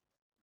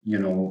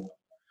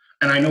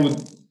 and I know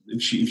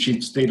if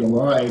she'd stayed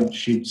alive,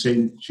 she'd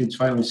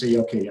finally say,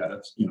 okay, yeah,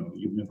 that's,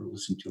 you've never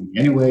listened to me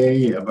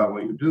anyway about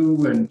what you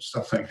do and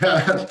stuff like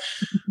that.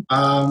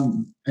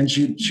 And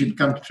she'd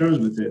come to terms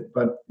with it.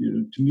 But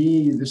to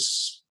me,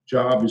 this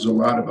job is a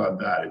lot about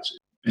that.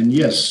 And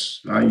yes,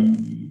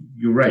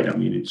 you're right. I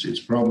mean, it's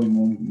probably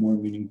more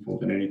meaningful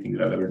than anything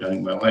that I've ever done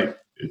in my life.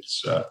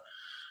 It's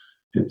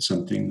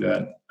something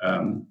that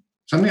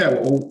something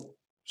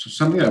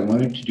I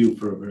wanted to do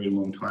for a very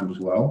long time as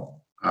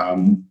well.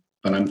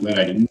 But I'm glad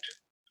I didn't.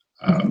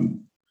 I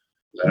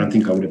don't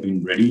think I would have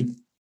been ready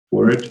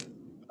for it.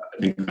 I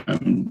think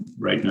I'm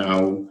right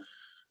now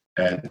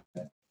at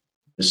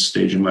this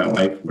stage in my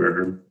life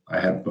where I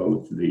have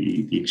both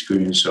the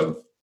experience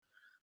of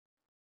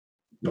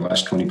the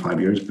last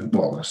 25 years,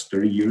 last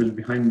 30 years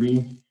behind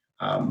me,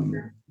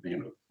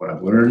 what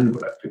I've learned,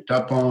 what I've picked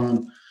up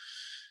on.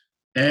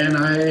 And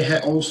I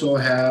also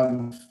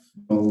have,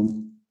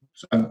 I'm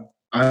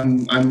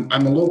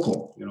a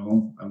local,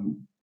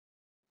 I'm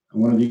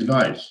one of these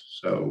guys.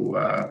 So,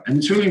 and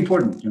it's really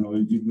important,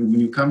 when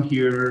you come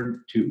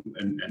here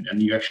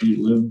and you actually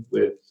live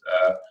with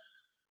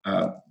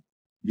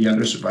the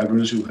other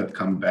survivors who have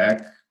come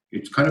back,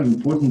 it's kind of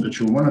important that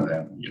you're one of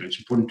them. It's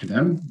important to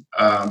them.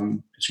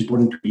 It's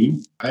important to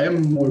me. I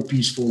am more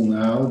peaceful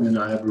now than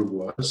I ever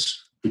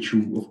was, which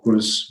you, of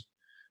course,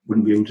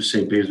 wouldn't be able to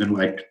say based on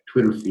my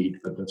Twitter feed,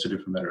 but that's a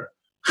different matter.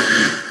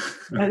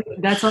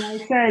 That's what I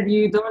said.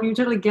 You don't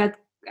usually get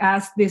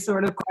asked this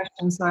sort of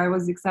question, so I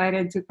was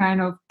excited to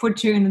kind of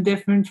put you in a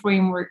different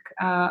framework.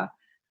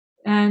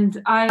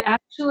 And I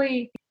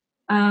actually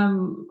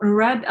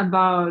read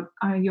about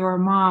your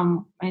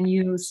mom, and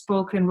you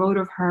spoke and wrote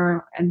of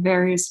her at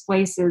various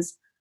places.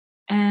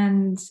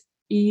 And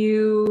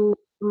you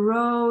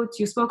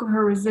spoke of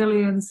her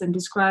resilience and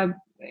described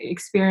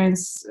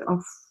experience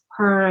of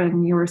her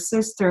and your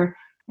sister.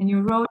 And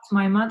you wrote,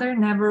 "My mother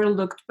never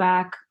looked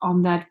back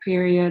on that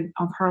period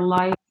of her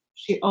life.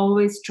 She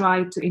always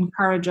tried to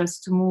encourage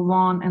us to move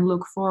on and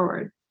look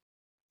forward."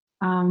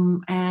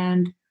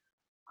 And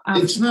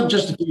It's not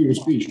just a figure of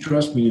speech.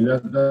 Trust me,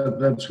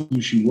 that's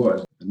who she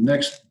was. The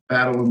next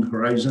battle on the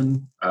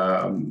horizon.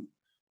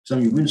 Some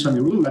you win, some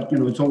you lose. But,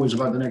 it's always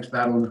about the next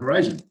battle on the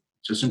horizon.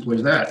 It's as simple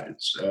as that.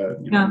 It's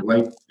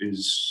life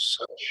is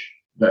such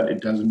that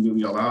it doesn't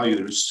really allow you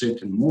to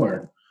sit and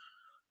mourn.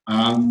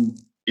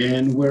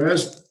 And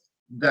whereas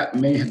that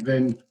may have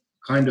been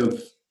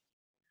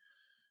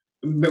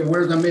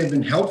whereas that may have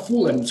been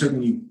helpful, and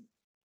certainly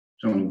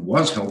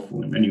was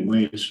helpful in many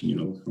ways,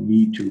 for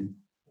me to,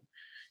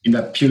 in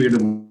that period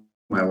of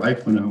my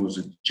life when I was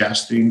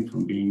adjusting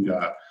from being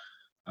a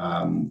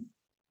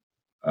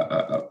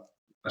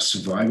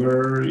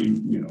survivor,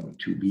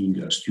 to being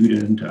a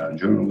student, a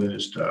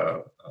journalist,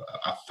 a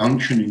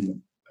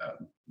functioning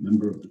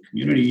member of the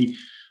community.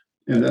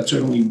 That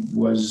certainly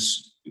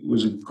was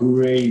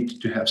great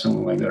to have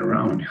someone like that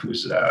around. It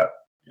was,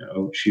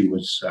 she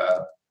was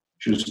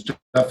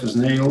tough as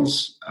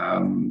nails.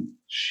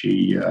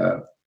 She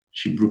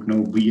broke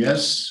no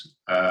BS,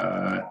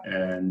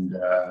 and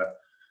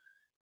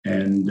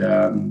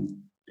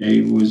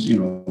it was,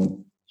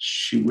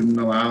 she wouldn't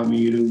allow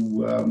me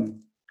to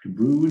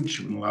brood.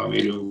 She wouldn't allow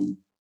me to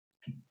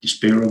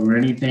despair over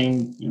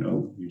anything.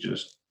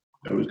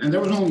 There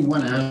was only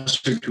one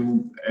answer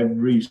to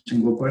every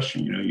single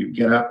question. You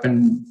get up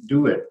and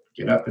do it.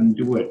 Get up and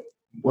do it.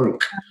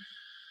 Work.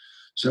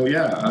 So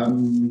yeah.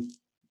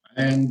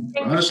 And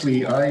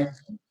honestly, I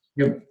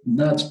have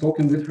not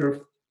spoken with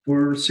her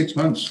for 6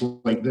 months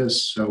like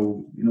this.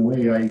 So in a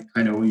way, I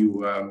kind of owe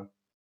you. I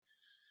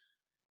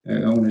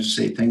want to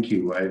say thank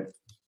you. I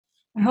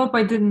hope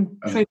I didn't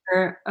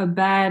trigger a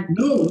bad.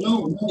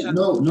 No.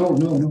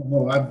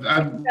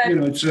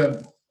 It's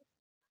a.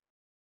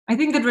 I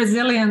think that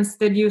resilience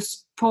that you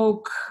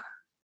spoke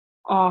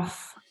of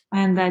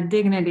and that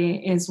dignity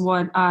is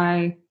what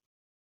I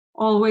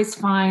always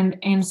find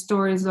in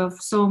stories of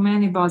so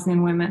many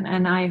Bosnian women.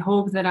 And I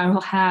hope that I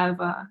will have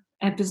an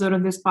episode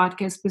of this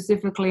podcast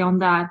specifically on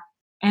that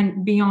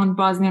and beyond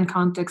Bosnian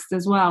context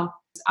as well.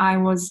 I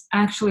was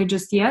actually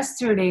just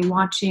yesterday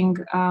watching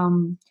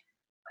an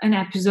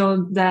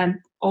episode that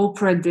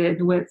Oprah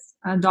did with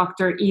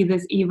Dr.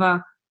 Edith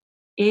Eva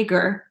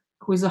Eger,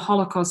 who is a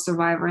Holocaust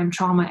survivor and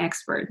trauma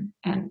expert.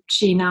 And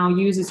she now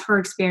uses her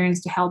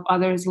experience to help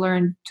others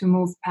learn to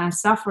move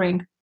past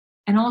suffering.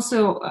 And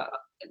also,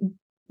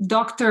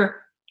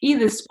 Dr.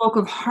 Edith spoke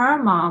of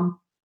her mom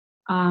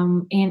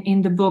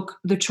in the book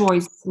The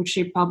Choice, which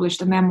she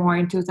published, a memoir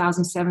in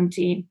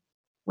 2017,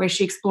 where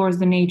she explores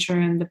the nature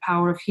and the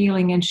power of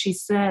healing. And she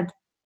said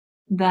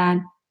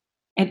that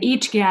at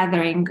each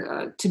gathering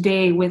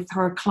today with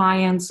her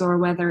clients, or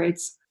whether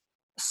it's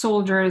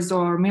soldiers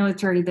or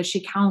military that she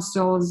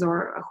counsels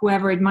or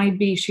whoever it might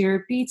be, she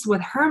repeats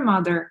what her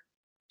mother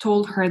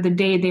told her the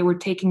day they were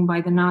taken by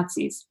the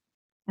Nazis.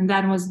 And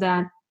that was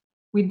that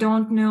we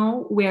don't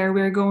know where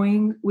we're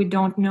going, we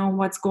don't know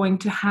what's going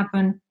to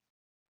happen,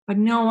 but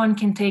no one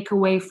can take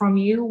away from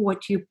you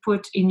what you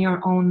put in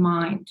your own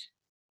mind.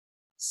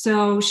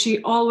 So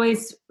she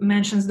always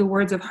mentions the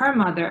words of her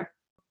mother.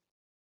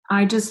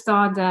 I just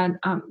thought that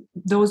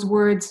those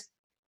words,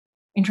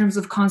 in terms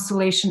of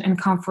consolation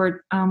and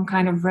comfort,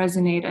 kind of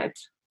resonated.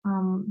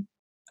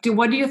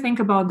 What do you think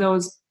about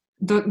those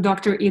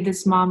Dr.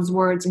 Edith's mom's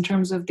words in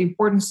terms of the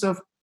importance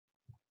of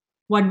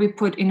what we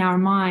put in our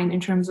mind, in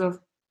terms of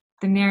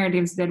the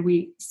narratives that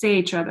we say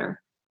each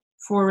other,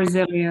 for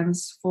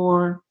resilience,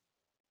 for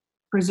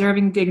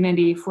preserving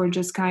dignity, for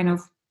just kind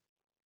of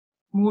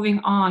moving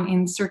on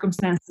in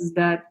circumstances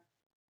that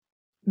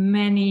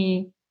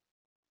many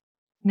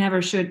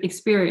never should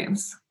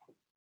experience?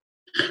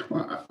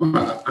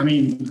 I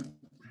mean,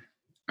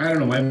 I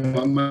don't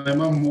know. My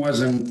mom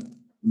wasn't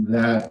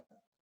that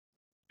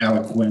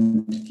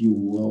eloquent, if you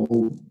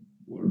will,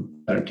 or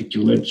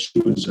articulate. She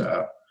was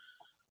a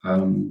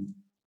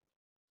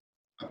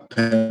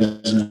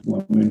peasant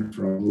woman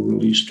from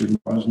rural eastern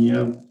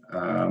Bosnia.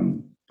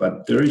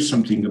 But there is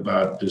something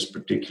about this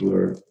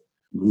particular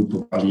group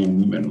of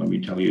Bosnian women. Let me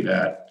tell you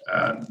that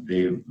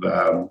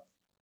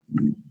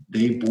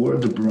they bore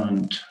the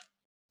brunt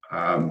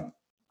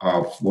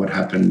of what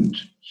happened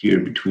here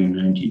between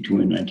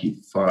 92 and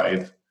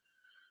 95.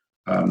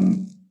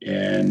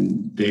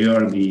 And they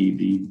are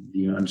the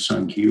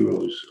unsung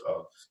heroes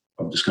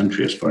of this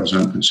country, as far as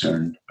I'm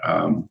concerned.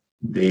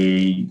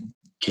 They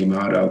came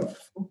out of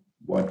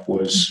what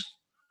was,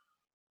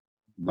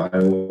 by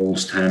all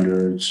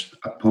standards,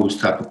 a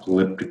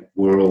post-apocalyptic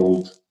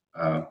world.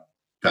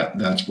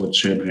 That's what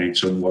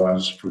Srebrenica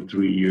was for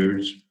 3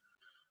 years.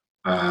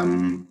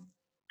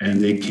 And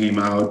they came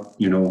out,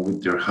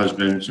 with their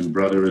husbands and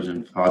brothers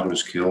and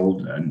fathers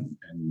killed, and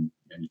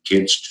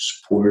kids to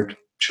support,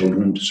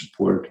 children to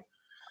support.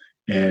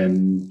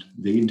 And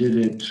they did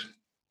it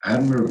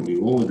admirably,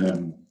 all of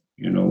them.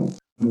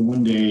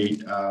 One day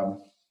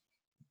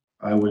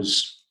I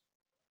was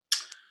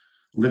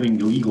living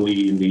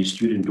illegally in the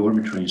student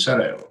dormitory in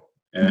Sarajevo,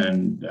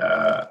 and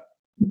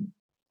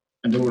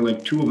and there were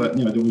like two of us.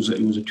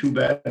 It was a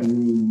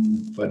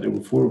 2-bedroom, but there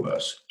were 4 of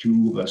us.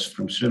 2 of us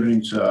from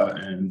Srebrenica,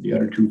 and the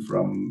other 2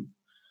 from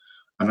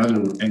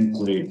another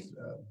enclave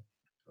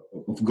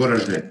of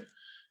Gorazde.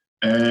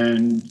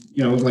 And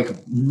it was like a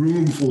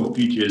room full of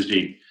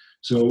PTSD.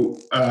 So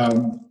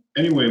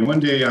anyway, one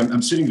day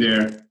I'm sitting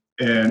there,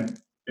 and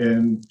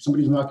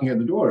somebody's knocking at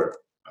the door,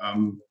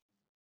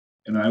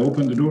 and I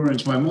open the door, and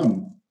it's my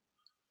mom.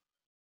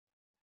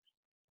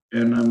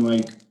 And I'm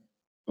like,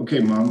 okay,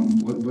 Mom,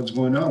 what's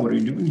going on? What are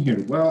you doing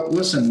here? Well,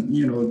 listen,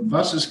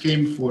 buses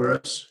came for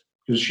us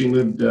because she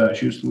used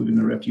to live in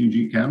a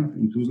refugee camp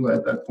in Tuzla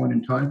at that point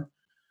in time.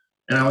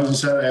 And I was in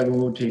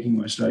Sarajevo taking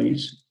my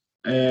studies.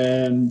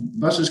 And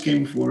buses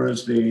came for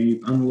us. They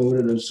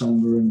unloaded us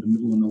somewhere in the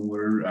middle of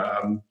nowhere.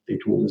 They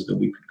told us that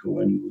we could go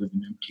and live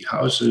in empty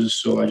houses.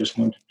 So I just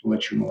wanted to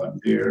let you know I'm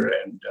there,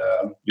 and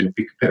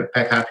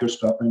pack up your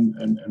stuff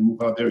and move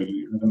out there.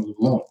 You're not going to live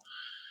alone.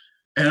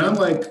 And I'm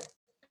like,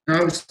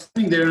 I was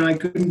sitting there and I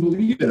couldn't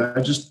believe it.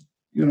 I just,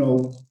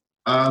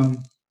 I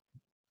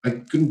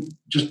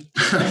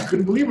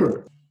couldn't believe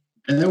her.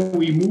 And then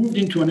we moved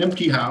into an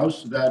empty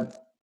house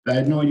that I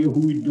had no idea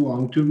who we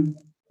belonged to.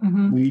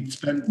 Mm-hmm. We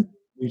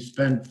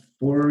spent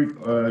 4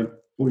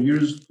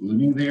 years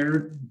living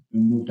there. We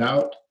moved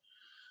out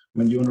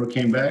when the owner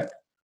came back.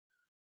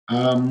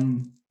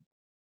 And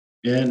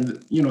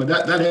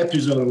that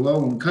episode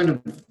alone kind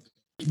of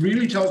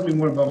really tells me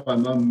more about my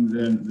mom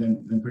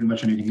than pretty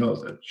much anything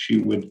else. That she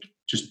would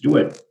just do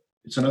it.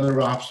 It's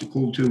another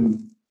obstacle to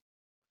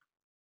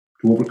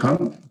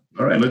overcome.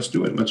 All right, let's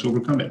do it. Let's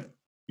overcome it.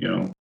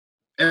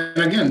 And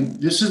again,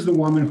 this is the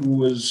woman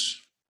who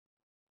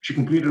she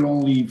completed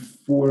only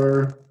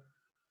 4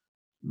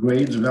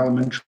 grades of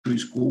elementary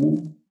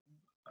school,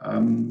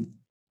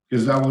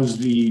 because that was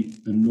the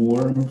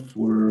norm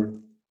for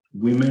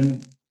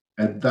women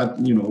at that,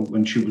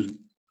 when she was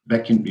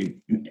back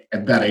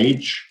at that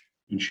age,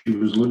 and she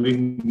was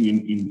living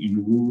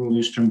in rural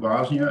Eastern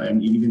Bosnia,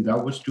 and even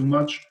that was too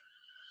much.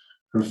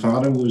 Her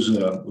father was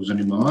an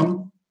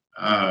imam,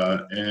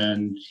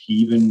 and he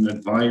even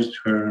advised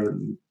her,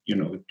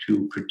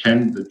 to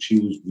pretend that she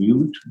was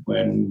mute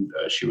when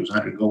she was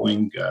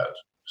undergoing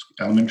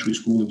elementary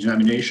school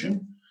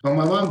examination. But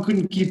my mom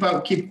couldn't keep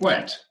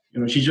quiet.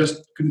 She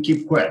just couldn't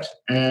keep quiet,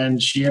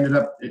 and she ended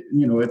up,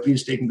 at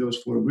least taking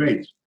those 4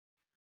 grades.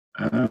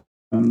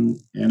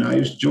 And I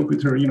used to joke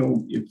with her,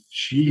 if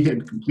she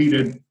had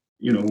completed,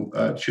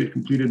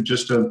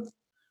 just a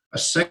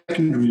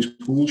secondary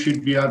school,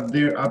 she'd be up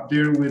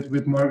there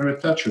with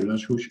Margaret Thatcher.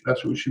 That's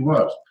who she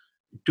was.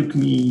 It took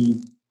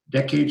me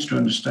decades to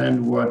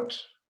understand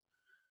what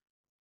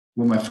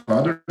my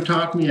father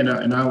taught me,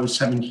 and I was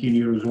 17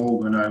 years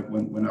old when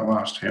I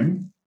lost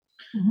him.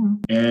 Mm-hmm.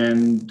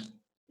 And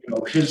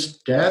his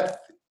death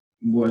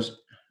was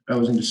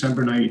in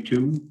December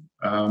 '92.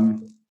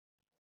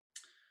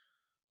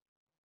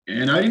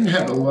 And I didn't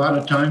have a lot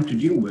of time to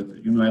deal with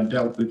it. I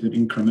dealt with it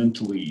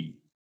incrementally,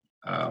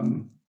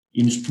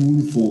 in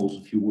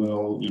spoonfuls, if you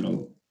will,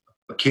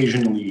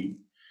 occasionally,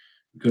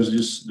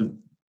 because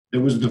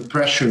there was the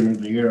pressure in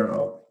the air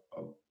of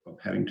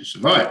having to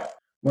survive.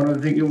 One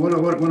of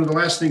the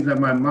last things that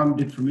my mom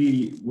did for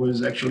me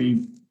was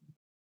actually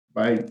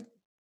by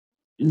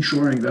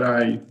ensuring that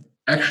I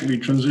actually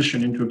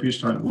transition into a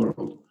peacetime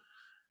world.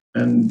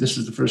 And this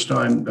is the first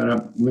time that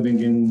I'm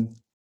living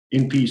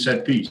in peace,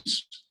 at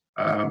peace.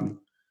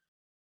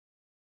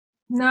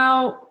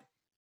 Now,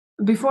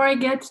 before I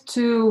get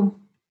to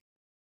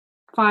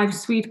 5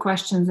 sweet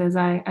questions, as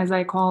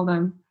I call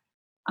them,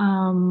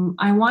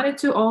 I wanted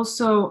to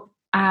also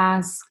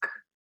ask,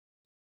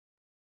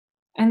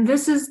 and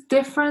this is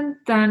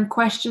different than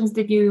questions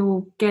that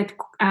you get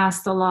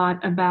asked a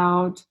lot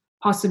about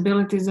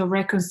possibilities of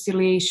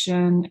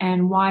reconciliation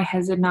and why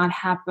has it not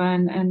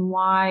happened and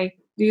why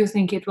do you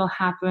think it will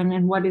happen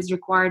and what is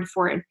required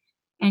for it.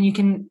 And you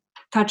can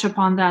touch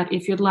upon that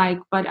if you'd like,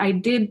 but I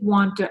did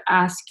want to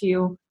ask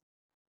you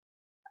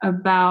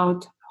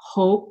about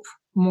hope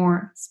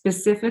more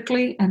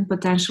specifically and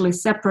potentially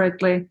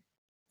separately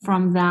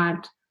from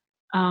that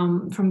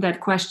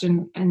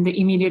question and the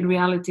immediate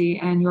reality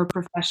and your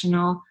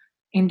professional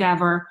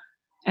endeavor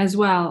as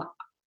well.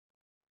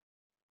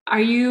 Are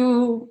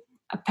you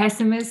a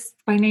pessimist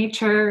by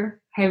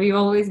nature? Have you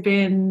always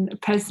been a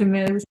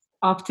pessimist,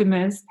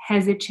 optimist?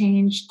 Has it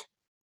changed?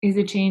 Is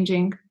it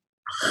changing?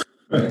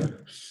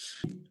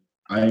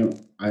 I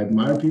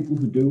admire people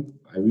who do.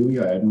 I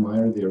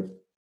admire their...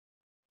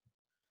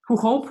 Who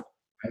hope?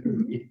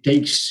 It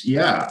takes,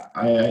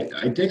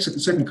 it takes a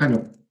certain kind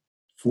of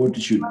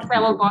fortitude.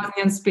 Fellow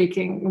Bosnian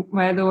speaking,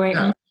 by the way.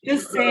 Yeah.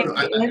 Just saying,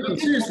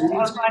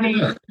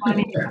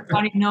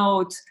 funny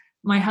note.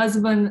 My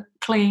husband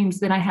claims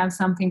that I have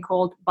something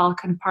called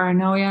Balkan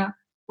paranoia,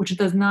 which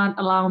does not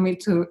allow me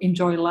to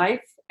enjoy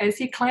life, as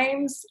he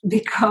claims,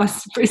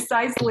 because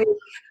precisely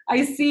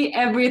I see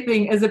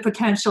everything as a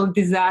potential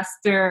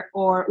disaster,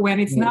 or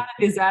when it's not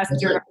a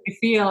disaster, I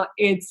feel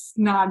it's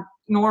not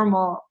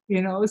normal,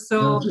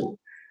 So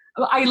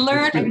I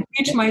learn and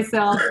teach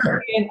myself to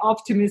be an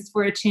optimist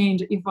for a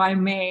change, if I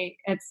may,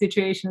 at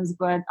situations.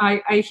 But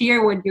I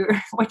hear what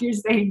you're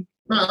saying.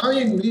 Well,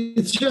 I mean,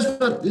 it's just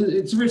that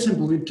it's very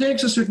simple. It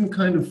takes a certain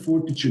kind of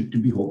fortitude to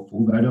be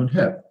hopeful that I don't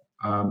have.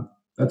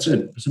 That's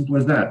it. Simple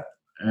as that.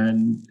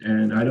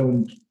 And I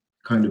don't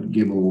kind of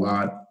give a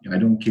lot. I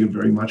don't care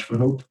very much for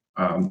hope.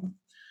 I'm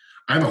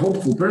a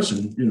hopeful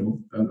person.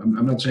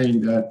 I'm not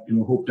saying that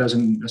hope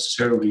doesn't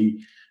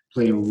necessarily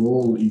play a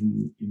role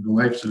in the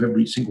lives of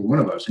every single one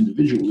of us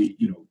individually.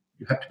 You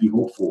have to be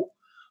hopeful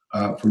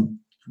for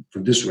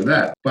this or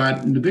that.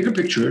 But in the bigger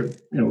picture,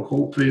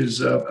 hope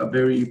is a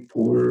very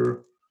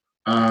poor.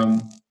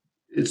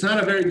 It's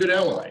not a very good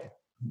ally.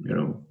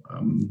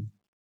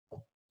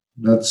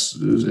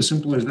 That's as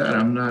simple as that.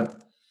 I'm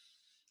not,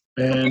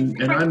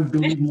 and I'm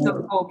building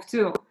more hope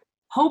too.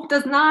 Hope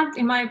does not,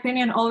 in my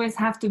opinion, always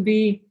have to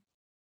be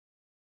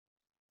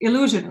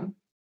illusion,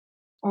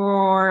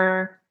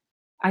 or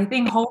I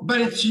think hope.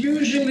 But it's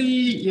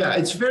usually,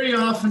 it's very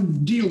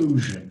often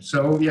delusion.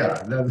 So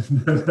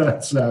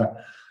that's.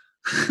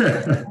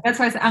 That's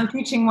why I'm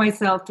teaching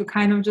myself to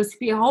kind of just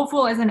be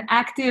hopeful as an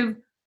active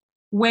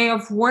way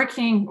of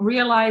working,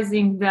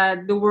 realizing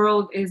that the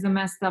world is a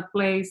messed up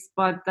place,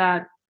 but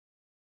that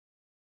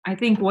I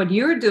think what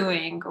you're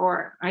doing,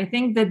 or I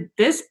think that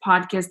this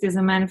podcast is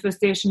a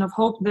manifestation of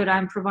hope, that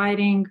I'm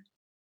providing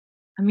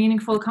a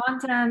meaningful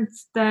content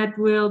that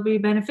will be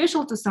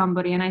beneficial to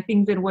somebody. And I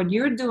think that what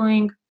you're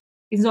doing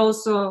is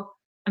also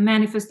a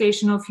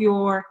manifestation of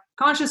your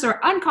conscious or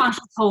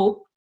unconscious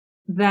hope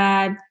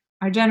that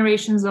our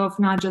generations of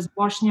not just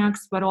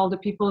Bosniaks, but all the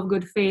people of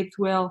good faith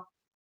will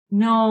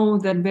know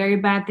that very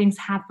bad things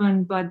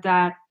happen, but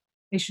that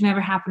they should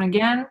never happen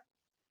again.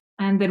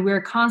 And that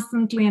we're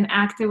constantly and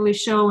actively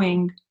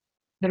showing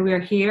that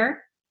we're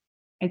here.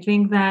 I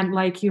think that,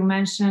 like you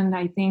mentioned,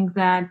 I think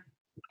that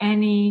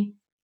any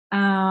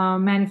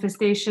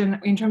manifestation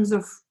in terms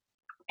of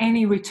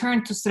any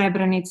return to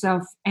Srebrenica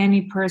of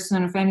any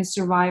person, of any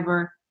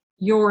survivor,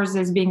 yours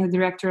as being the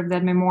director of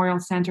that memorial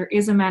center,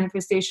 is a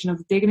manifestation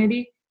of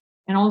dignity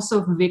and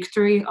also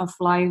victory of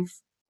life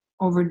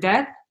over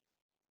death.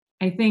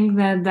 I think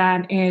that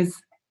that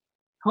is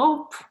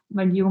hope,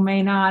 but you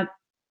may not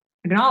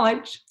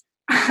acknowledge.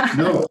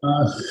 No,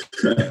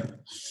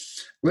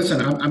 listen.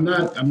 I'm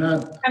not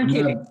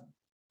kidding.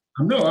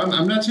 I'm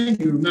not saying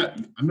you're not.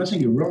 I'm not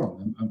saying you're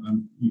wrong.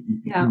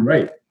 You're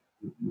right.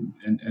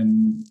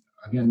 And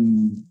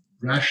again,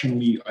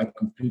 rationally, I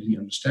completely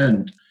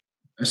understand.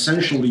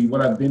 Essentially,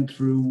 what I've been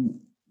through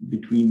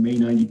between May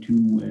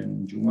 '92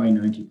 and July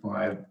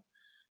 '95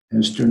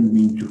 has turned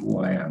me into who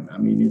I am. I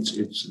mean, it's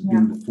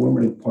been the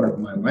formative part of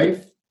my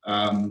life.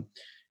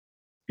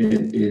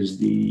 It is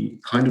the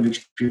kind of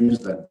experience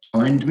that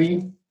defined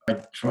me. I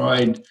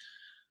tried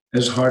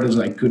as hard as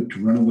I could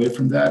to run away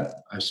from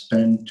that. I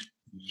spent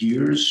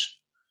years,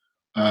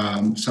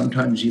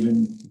 sometimes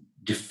even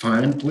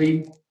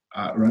defiantly,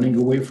 running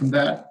away from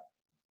that,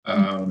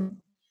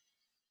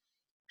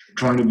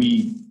 trying to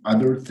be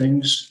other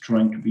things,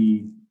 trying to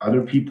be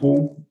other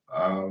people,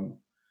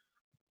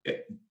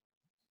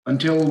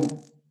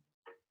 until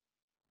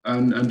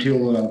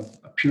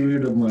a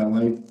period of my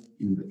life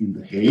in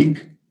The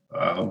Hague,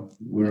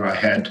 where I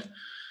had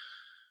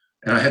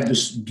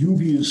this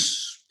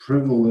dubious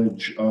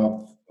privilege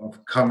of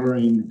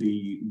covering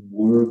the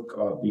work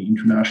of the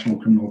International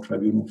Criminal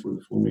Tribunal for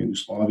the former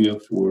Yugoslavia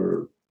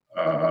for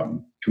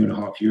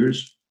 2.5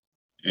 years,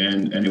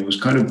 and it was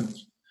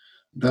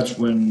that's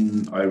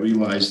when I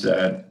realized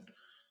that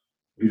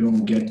you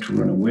don't get to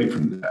run away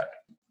from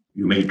that.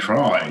 You may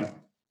try,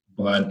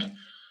 but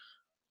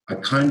I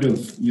kind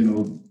of,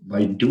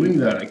 by doing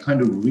that, I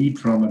kind of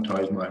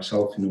re-traumatized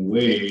myself in a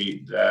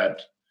way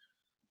that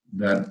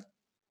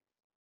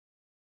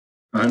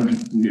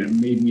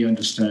made me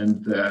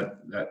understand that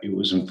it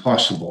was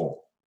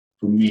impossible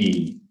for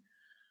me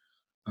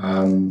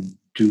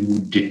to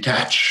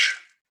detach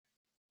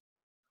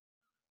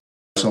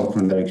myself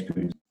from that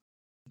experience.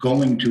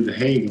 Going to The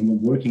Hague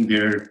and working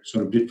there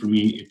sort of did for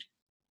me.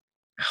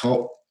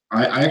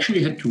 I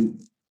actually had to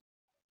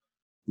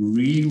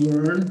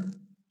relearn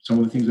some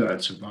of the things that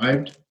I'd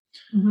survived,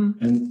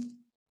 and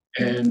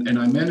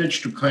I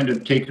managed to kind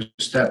of take a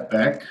step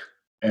back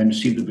and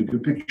see the bigger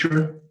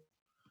picture,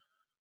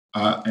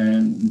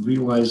 and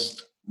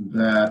realized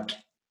that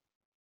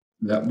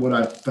what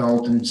I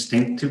felt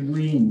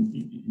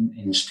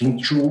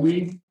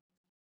instinctually,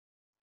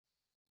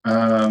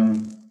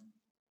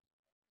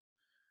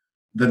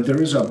 that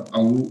there is a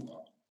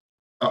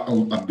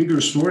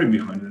bigger story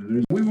behind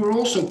it. We were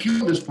also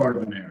killed as part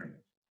of a narrative,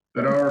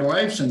 that our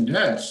lives and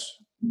deaths,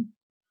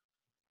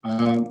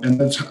 and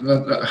that's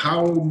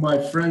how my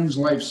friends'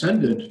 lives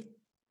ended,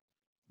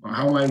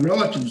 how my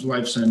relatives'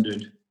 lives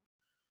ended,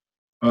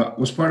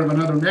 was part of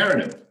another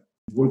narrative.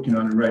 Working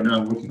on it right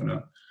now, working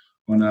on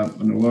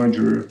a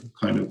larger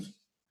kind of,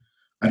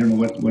 I don't know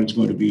what it's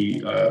going to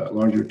be,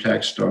 larger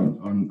text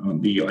on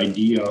the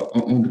idea,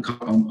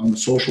 on the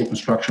social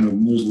construction of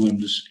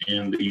Muslims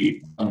and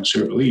the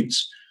Serb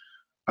elites.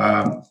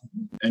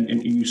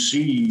 And you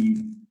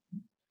see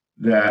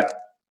that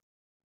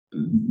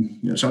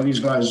some of these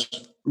guys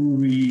were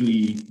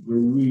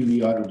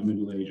really out of the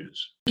Middle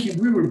Ages.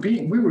 We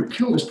were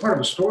killed as part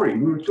of a story.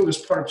 We were killed as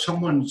part of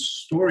someone's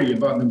story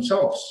about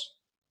themselves,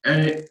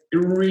 and it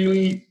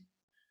really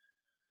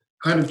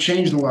kind of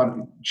changed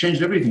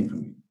everything for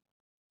me.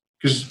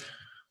 Because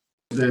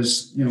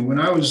there's, when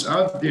I was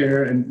out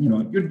there, and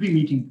you'd be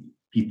meeting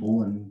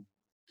people, and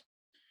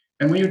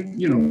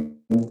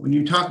when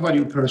you talk about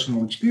your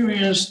personal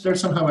experience, they're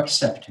somehow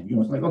accepting.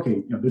 It's like,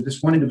 okay, there's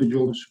this one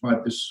individual who's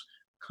got this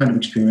kind of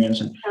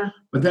experience,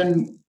 but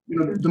then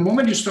the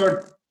moment you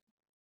start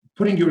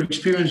putting your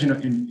experience in a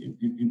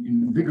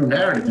bigger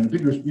narrative, in a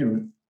bigger,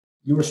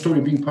 your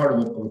story being part of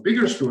a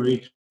bigger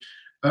story,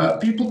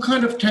 people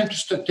kind of tend to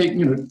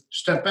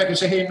step back and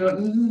say, hey,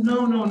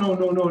 no,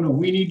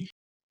 we need.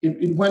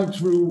 It went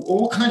through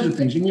all kinds of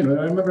things, and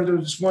I remember there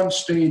was this one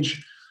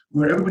stage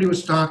where everybody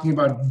was talking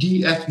about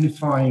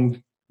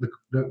de-ethnifying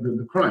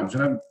the crimes,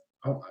 and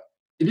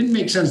it didn't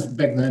make sense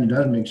back then. It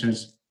doesn't make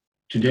sense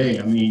today.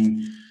 I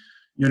mean,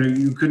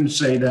 you couldn't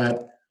say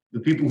that the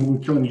people who were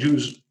killing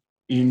Jews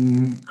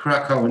in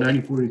Krakow in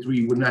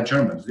 1943 were not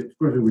Germans. Of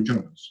course, they were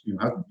Germans.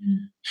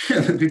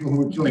 The people who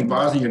were killing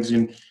Bosniaks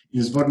in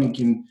Zvornik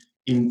in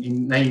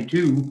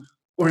 92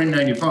 or in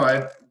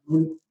 95,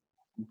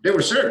 they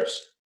were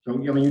Serbs. So,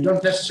 you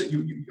don't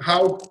necessarily.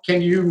 How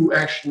can you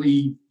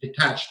actually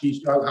detach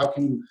these? How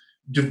can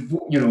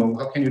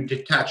you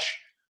detach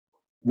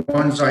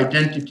one's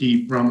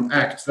identity from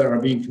acts that are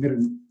being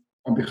committed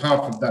on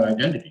behalf of that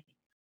identity?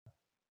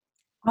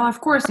 Well, of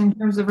course, in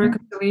terms of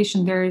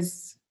reconciliation, there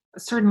is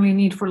certainly a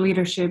need for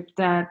leadership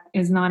that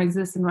is not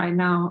existent right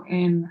now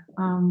in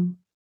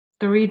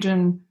the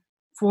region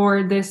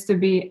for this to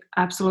be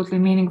absolutely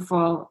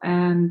meaningful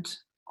and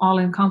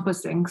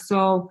all-encompassing.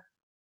 So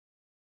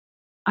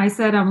I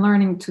said I'm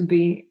learning to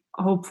be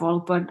hopeful,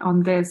 but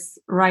on this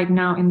right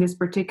now, in this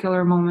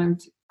particular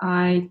moment,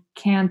 I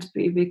can't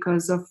be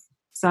because of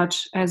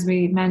such, as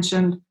we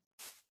mentioned,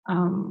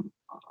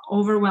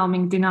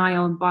 overwhelming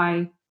denial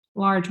by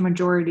large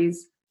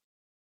majorities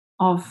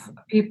of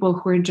people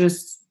who are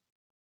just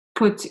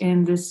put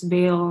in this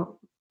veil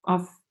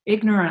of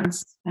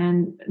ignorance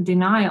and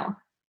denial.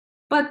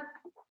 But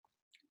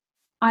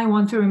I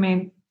want to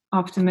remain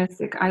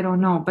optimistic. I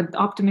don't know, but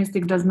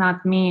optimistic does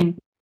not mean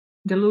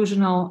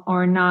delusional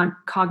or not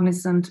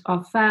cognizant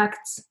of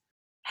facts.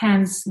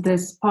 Hence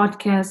this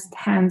podcast,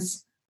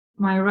 hence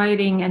my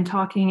writing and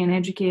talking and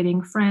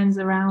educating friends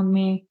around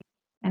me,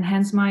 and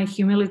hence my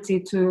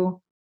humility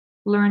to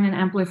learn and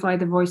amplify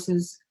the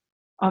voices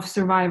of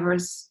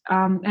survivors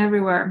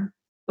everywhere.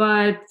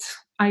 But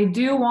I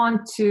do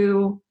want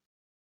to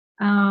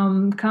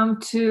come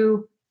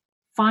to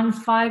fun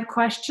 5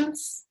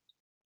 questions.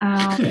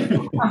 I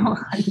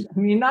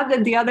mean, not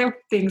that the other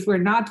things were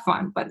not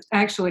fun, but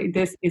actually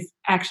this is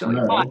actually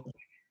fun.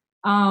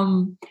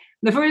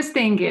 The first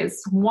thing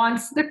is,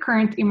 once the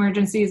current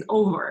emergency is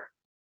over,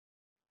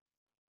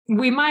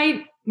 we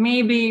might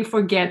maybe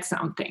forget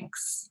some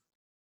things,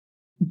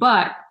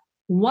 but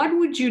what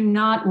would you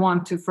not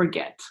want to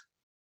forget?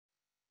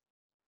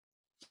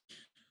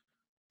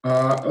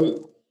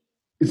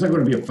 It's not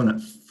going to be a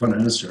fun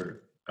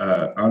answer,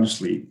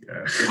 honestly.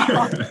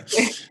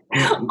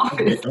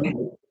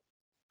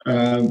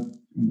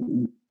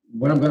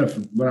 What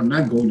I'm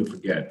not going to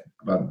forget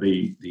about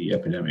the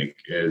epidemic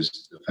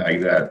is the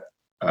fact that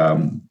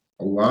a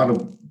lot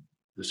of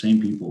the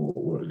same people,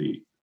 or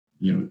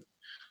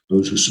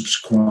those who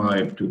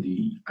subscribe to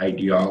the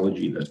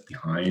ideology that's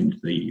behind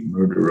the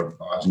murder of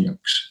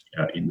Bosniaks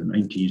in the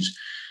 90s,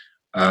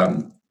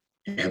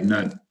 have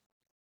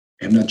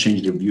not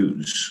changed their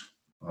views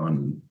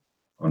on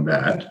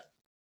that,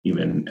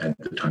 even at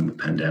the time of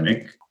the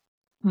pandemic.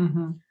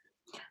 Mm-hmm.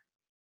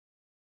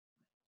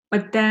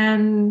 But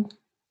then,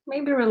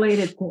 maybe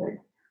related to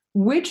it,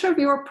 which of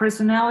your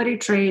personality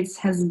traits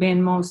has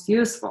been most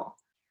useful?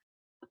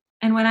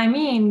 And when I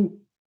mean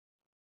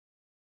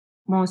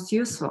most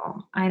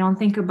useful, I don't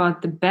think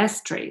about the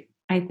best trait.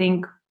 I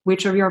think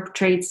which of your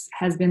traits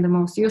has been the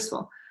most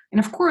useful. And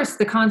of course,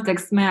 the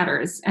context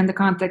matters and the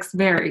context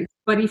varies.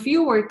 But if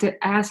you were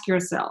to ask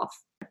yourself,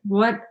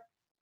 what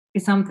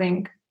is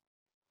something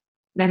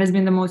that has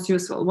been the most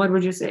useful, what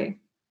would you say?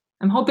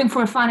 I'm hoping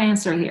for a fun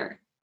answer here.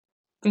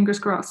 Fingers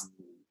crossed.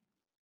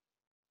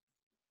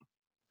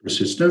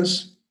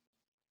 Persistence.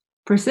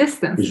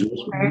 Persistence.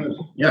 Okay.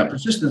 Yeah,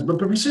 persistence. But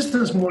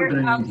persistence more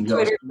than anything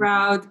else. Twitter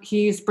crowd,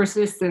 he's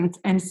persistent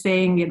and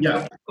saying it.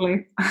 Yeah.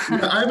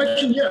 I'm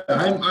actually. Yeah.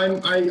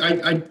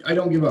 I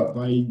don't give up.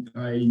 I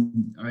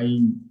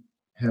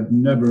have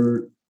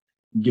never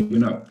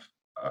given up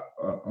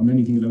on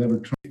anything that I've ever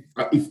tried.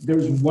 If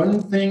there's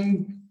one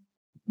thing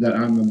that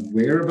I'm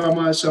aware about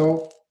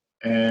myself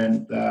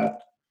and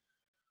that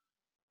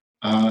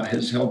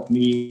has helped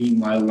me in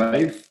my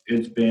life,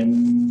 it's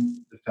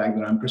been the fact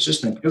that I'm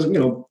persistent. Because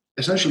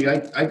essentially,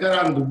 I got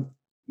out of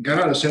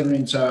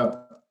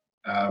Srebrenica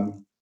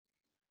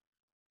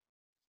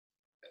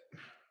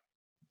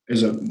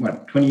as a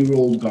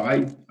 20-year-old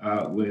guy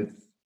with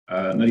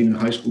not even a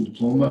high school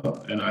diploma,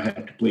 and I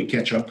had to play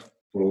catch up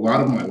for a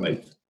lot of my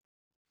life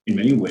in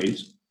many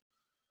ways.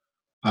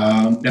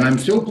 And I'm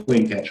still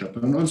playing catch up.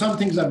 And on some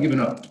things I've given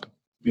up,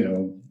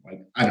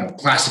 like, I don't know,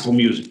 classical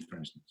music, for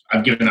instance.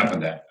 I've given up on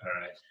that. All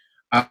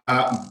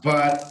right.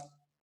 But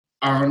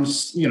on,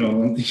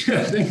 on the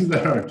things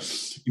that are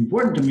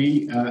important to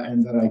me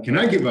and that I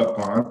cannot give up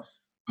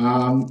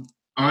on,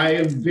 I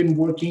have been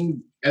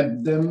working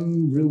at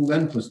them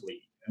relentlessly.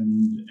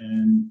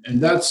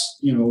 And that's,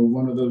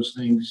 one of those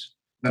things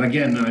that,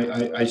 again,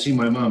 I see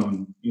my mom,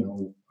 and,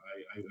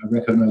 I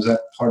recognize that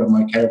part of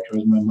my character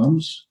as my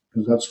mom's,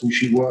 because that's who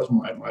she was.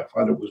 My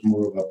father was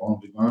more of a bon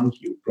vivant.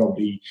 He would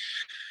probably,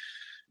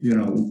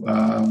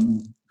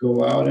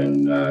 go out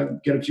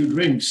and get a few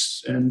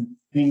drinks and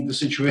think the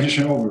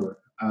situation over.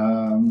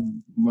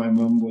 My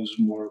mom was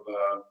more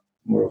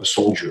of a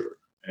soldier,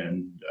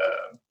 and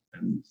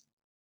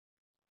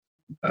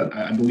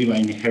I believe I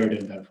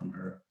inherited that from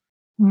her.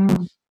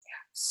 Mm.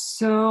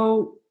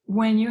 So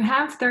when you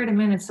have 30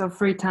 minutes of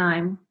free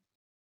time,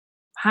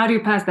 how do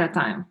you pass that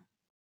time?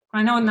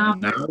 I know now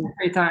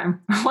free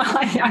time.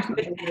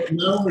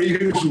 No,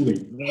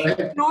 usually.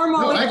 Right?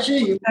 Normally, no,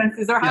 actually,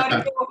 or how do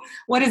you,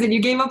 what is it? You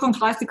gave up on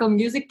classical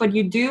music, but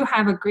you do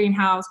have a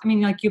greenhouse. I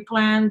mean, like, you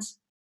plant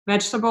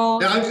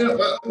vegetables.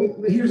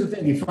 Here's the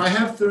thing. If I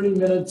have 30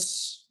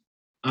 minutes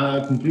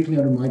completely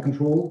under my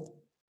control,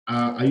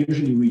 I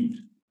usually read.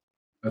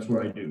 That's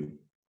what I do.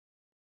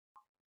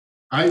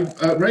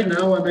 Right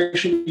now I'm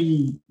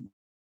actually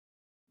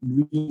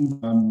reading.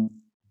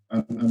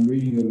 I'm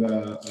reading.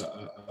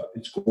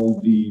 It's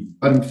called The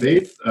Blood and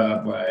Faith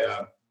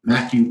by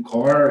Matthew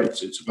Carr.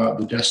 It's about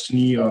the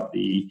destiny of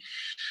the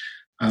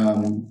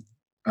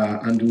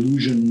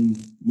Andalusian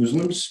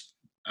Muslims,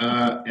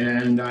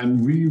 and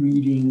I'm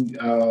rereading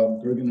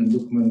Bergen and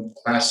Luckman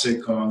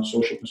classic on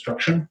social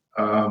construction.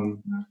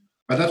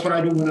 But that's what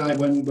I do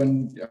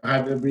when I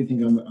have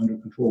everything under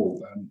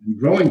control.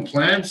 Growing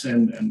plants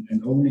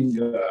and owning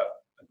a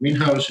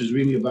greenhouse is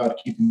really about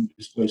keeping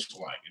this place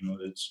alive.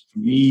 It's, for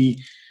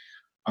me,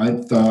 I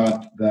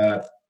thought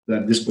that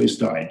this place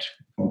died at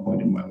one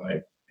point in my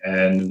life,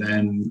 and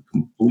then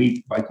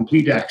by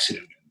complete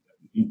accident,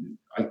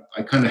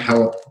 I kind of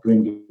helped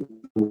bring it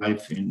to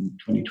life in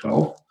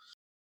 2012.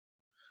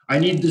 I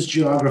need this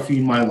geography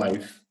in my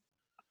life,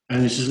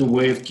 and this is a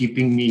way of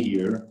keeping me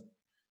here.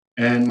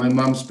 And my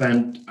mom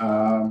spent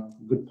a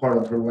good part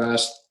of her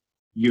last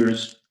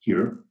years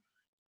here,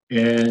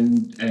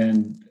 and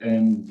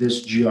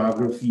this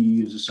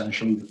geography is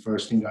essentially the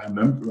first thing I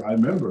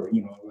remember,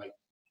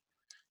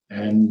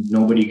 and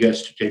nobody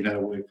gets to take that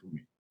away from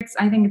me.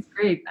 I think it's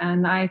great,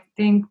 and I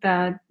think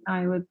that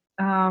I would.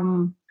 I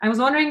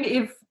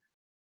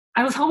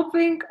was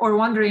hoping or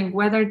wondering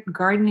whether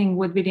gardening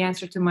would be the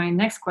answer to my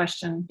next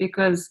question,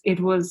 because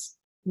it was,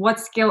 what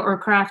skill or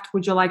craft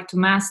would you like to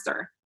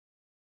master?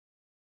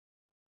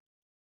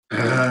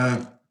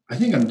 I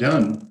think I'm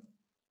done.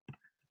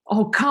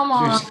 Oh, come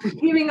on.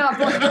 Giving up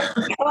on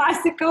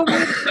classical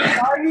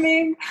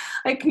gardening?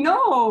 Like,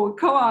 no,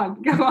 come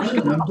on.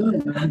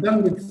 I'm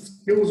done with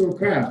skills or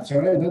crafts,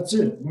 all right? That's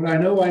it. What I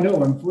know.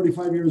 I'm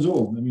 45 years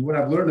old. I mean, what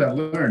I've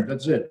learned.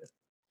 That's it.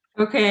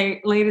 Okay,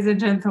 ladies and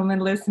gentlemen,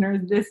 listeners,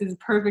 this is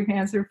perfect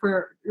answer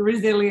for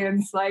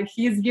resilience. Like,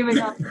 he's giving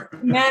up.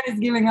 Man is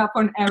giving up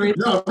on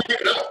everything. No,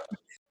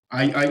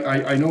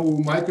 I know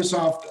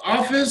Microsoft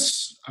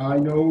Office. I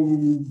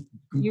know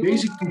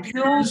basic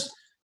computers.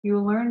 You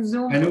learn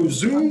Zoom. I know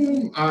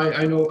Zoom.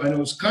 I know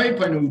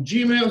Skype. I know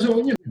Gmail.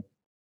 So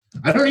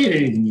I don't need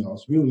anything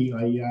else, really.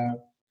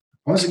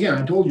 Once again,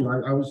 I told you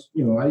I was.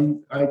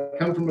 I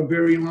come from a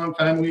very long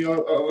family of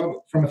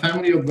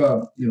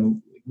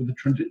with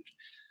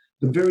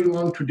the very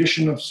long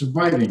tradition of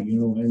surviving.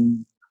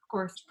 And of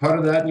course, part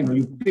of that,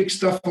 you pick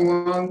stuff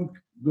along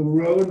the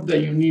road that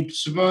you need to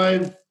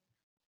survive.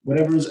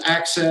 Whatever is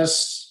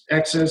excess,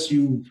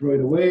 you throw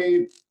it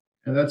away,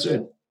 and that's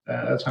it.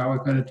 That's how I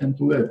kind of tend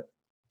to live.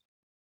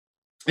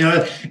 And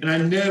I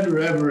never,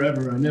 ever,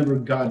 I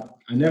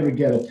never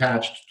get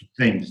attached to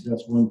things.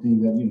 That's one thing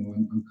that,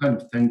 I'm kind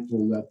of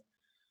thankful that.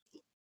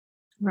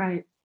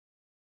 Right.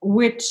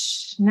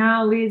 Which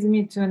now leads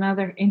me to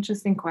another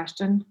interesting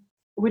question,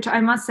 which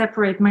I must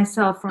separate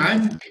myself from.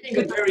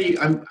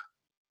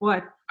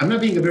 What? I'm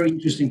not being a very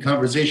interesting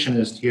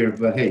conversationist here,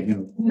 but hey,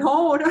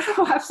 No,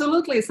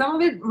 absolutely. Some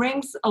of it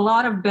rings a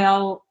lot of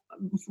bell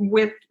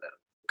with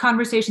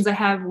conversations I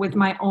have with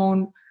my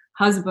own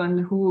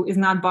husband, who is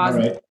not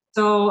Bosnian. Right.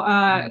 So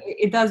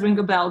it does ring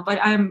a bell, but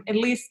I'm at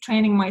least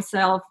training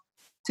myself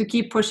to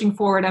keep pushing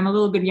forward. I'm a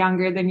little bit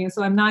younger than you,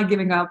 so I'm not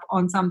giving up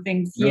on some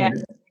things yet.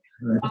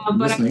 Right.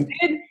 But I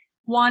did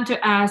want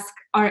to ask,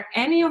 are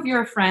any of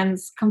your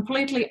friends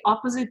completely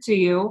opposite to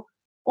you,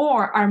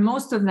 or are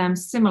most of them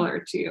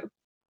similar to you?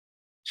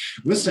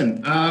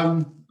 Listen,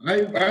 I'm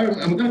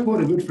going to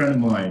quote a good friend of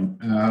mine,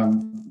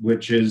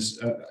 which is,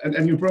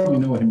 and you probably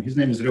know him. His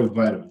name is Reuf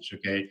Vajrović,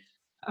 okay?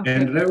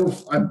 And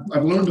Reuf,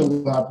 I've learned a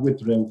lot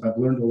with Reuf. I've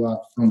learned a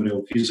lot from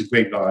Reuf. He's a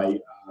great guy.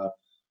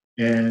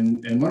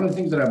 And one of the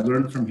things that I've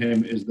learned from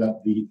him is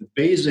that the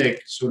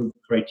basic sort of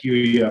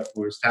criteria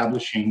for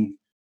establishing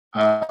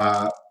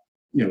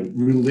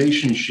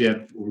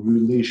relationship or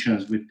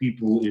relations with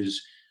people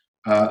is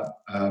to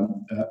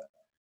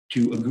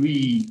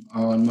agree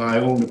on my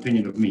own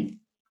opinion of me.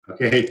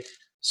 Okay,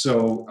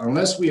 so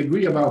unless we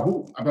agree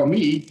about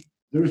me,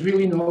 there's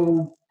really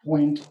no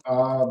point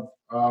of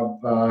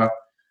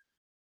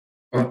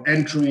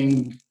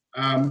entering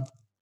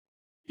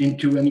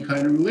into any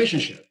kind of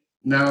relationship.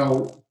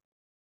 Now,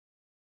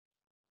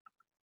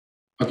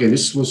 okay,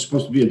 this was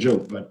supposed to be a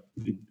joke, but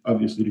it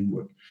obviously didn't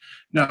work.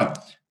 Now,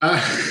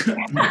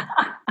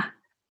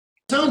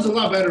 sounds a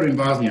lot better in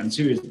Bosnian.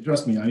 Seriously,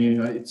 trust me. I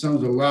mean, it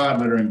sounds a lot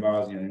better in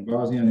Bosnian. In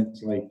Bosnian,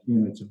 it's like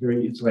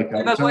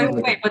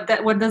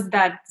But what does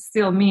that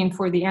still mean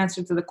for the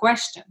answer to the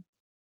question?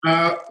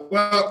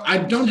 Well, I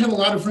don't have a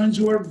lot of friends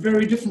who are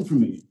very different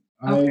from me.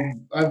 Okay.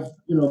 I've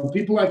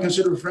people I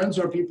consider friends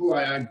are people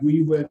I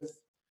agree with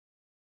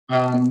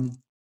in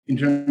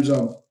terms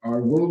of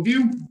our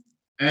worldview,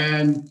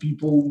 and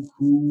people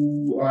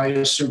who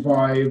I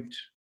survived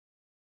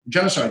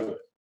genocide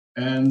with.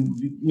 And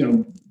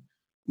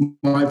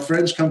my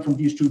friends come from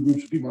these two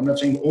groups of people. I'm not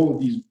saying all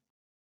of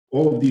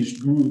these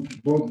groups,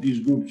 both of these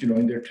groups,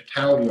 in their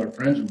totality are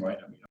friends of mine.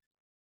 I mean,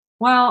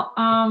 well,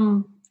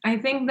 I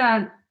think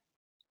that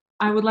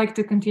I would like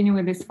to continue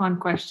with these fun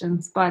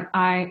questions, but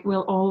I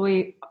will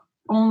only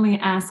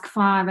ask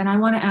 5, and I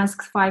want to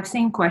ask 5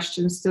 same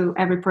questions to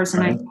every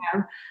person I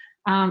have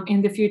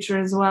in the future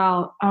as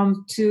well,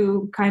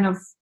 to kind of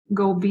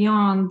go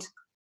beyond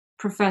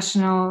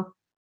professional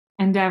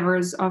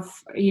endeavors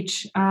of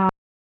each.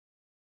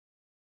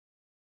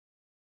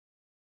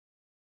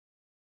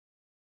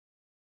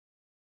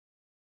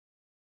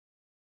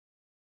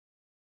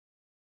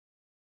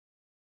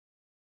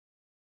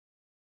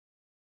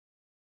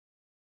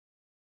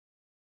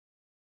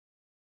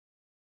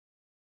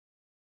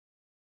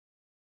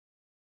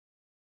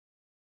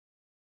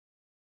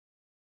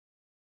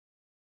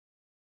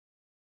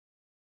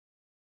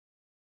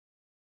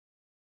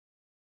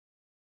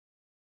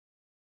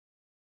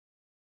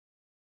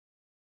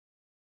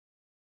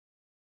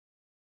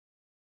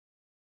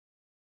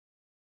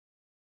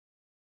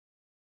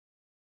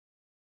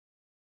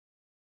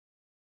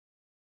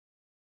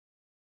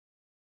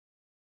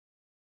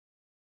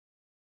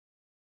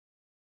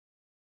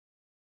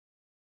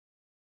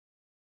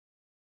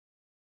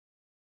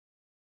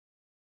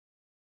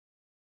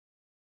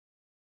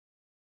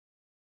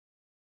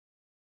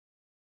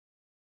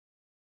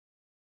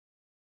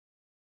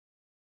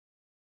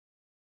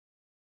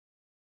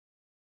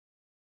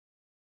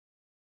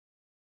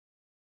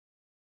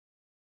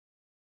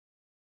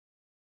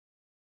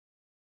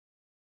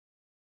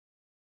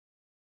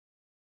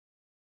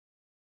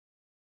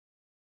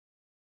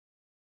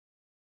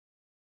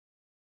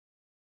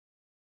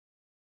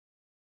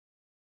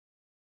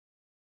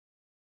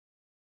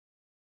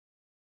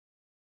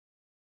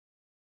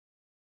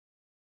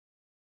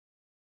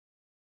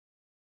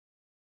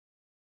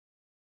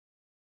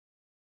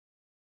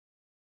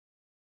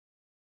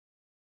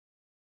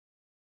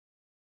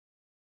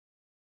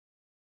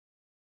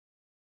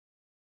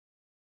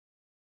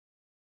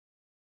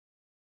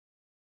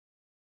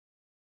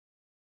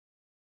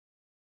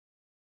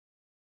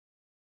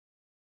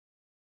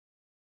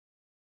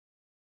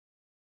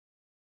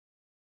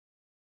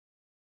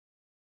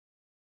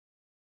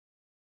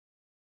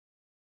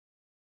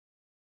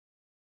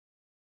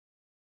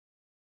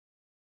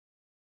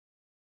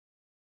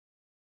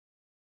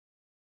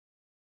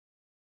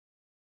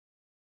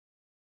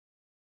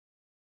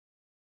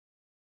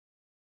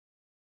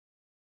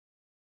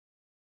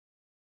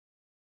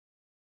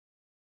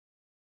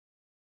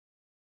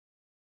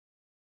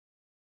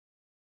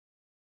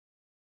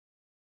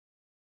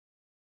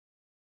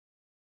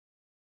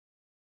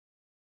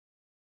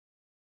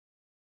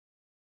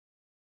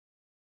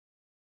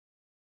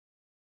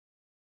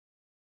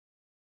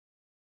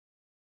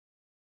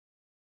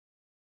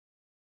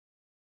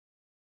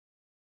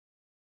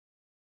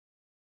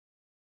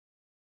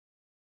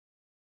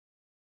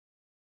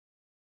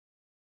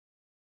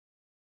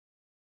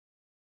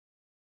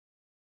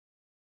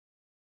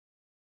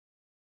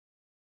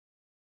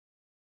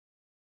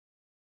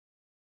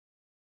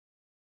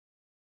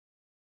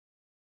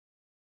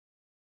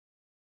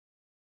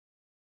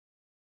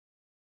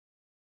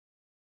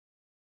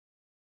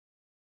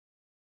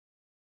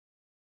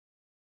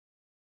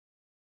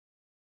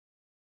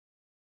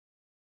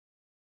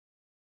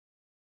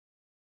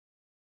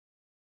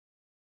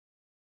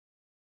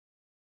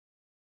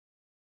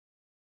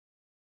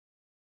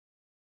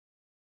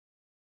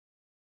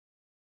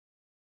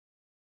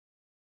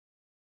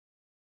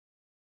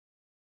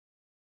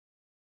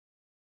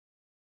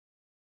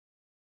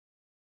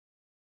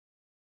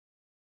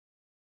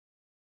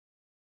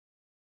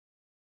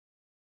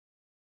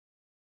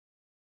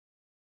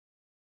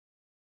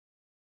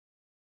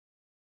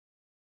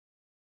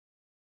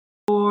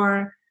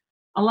 For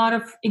a lot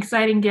of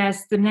exciting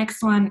guests. The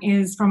next one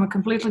is from a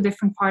completely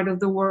different part of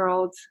the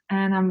world,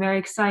 and I'm very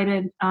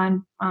excited.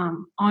 I'm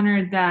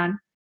honored that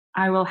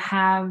I will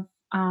have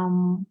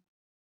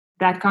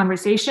that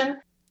conversation.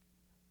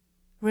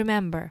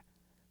 Remember,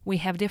 we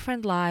have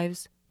different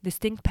lives,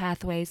 distinct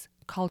pathways,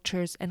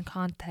 cultures, and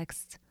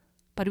contexts,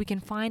 but we can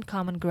find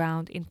common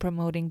ground in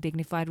promoting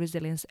dignified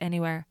resilience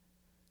anywhere.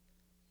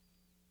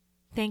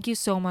 Thank you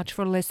so much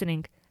for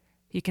listening.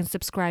 You can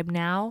subscribe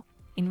now,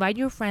 invite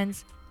your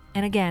friends,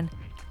 and again,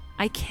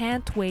 I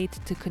can't wait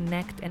to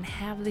connect and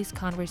have these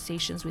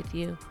conversations with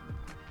you.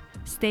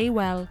 Stay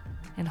well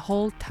and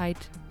hold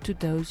tight to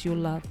those you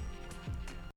love.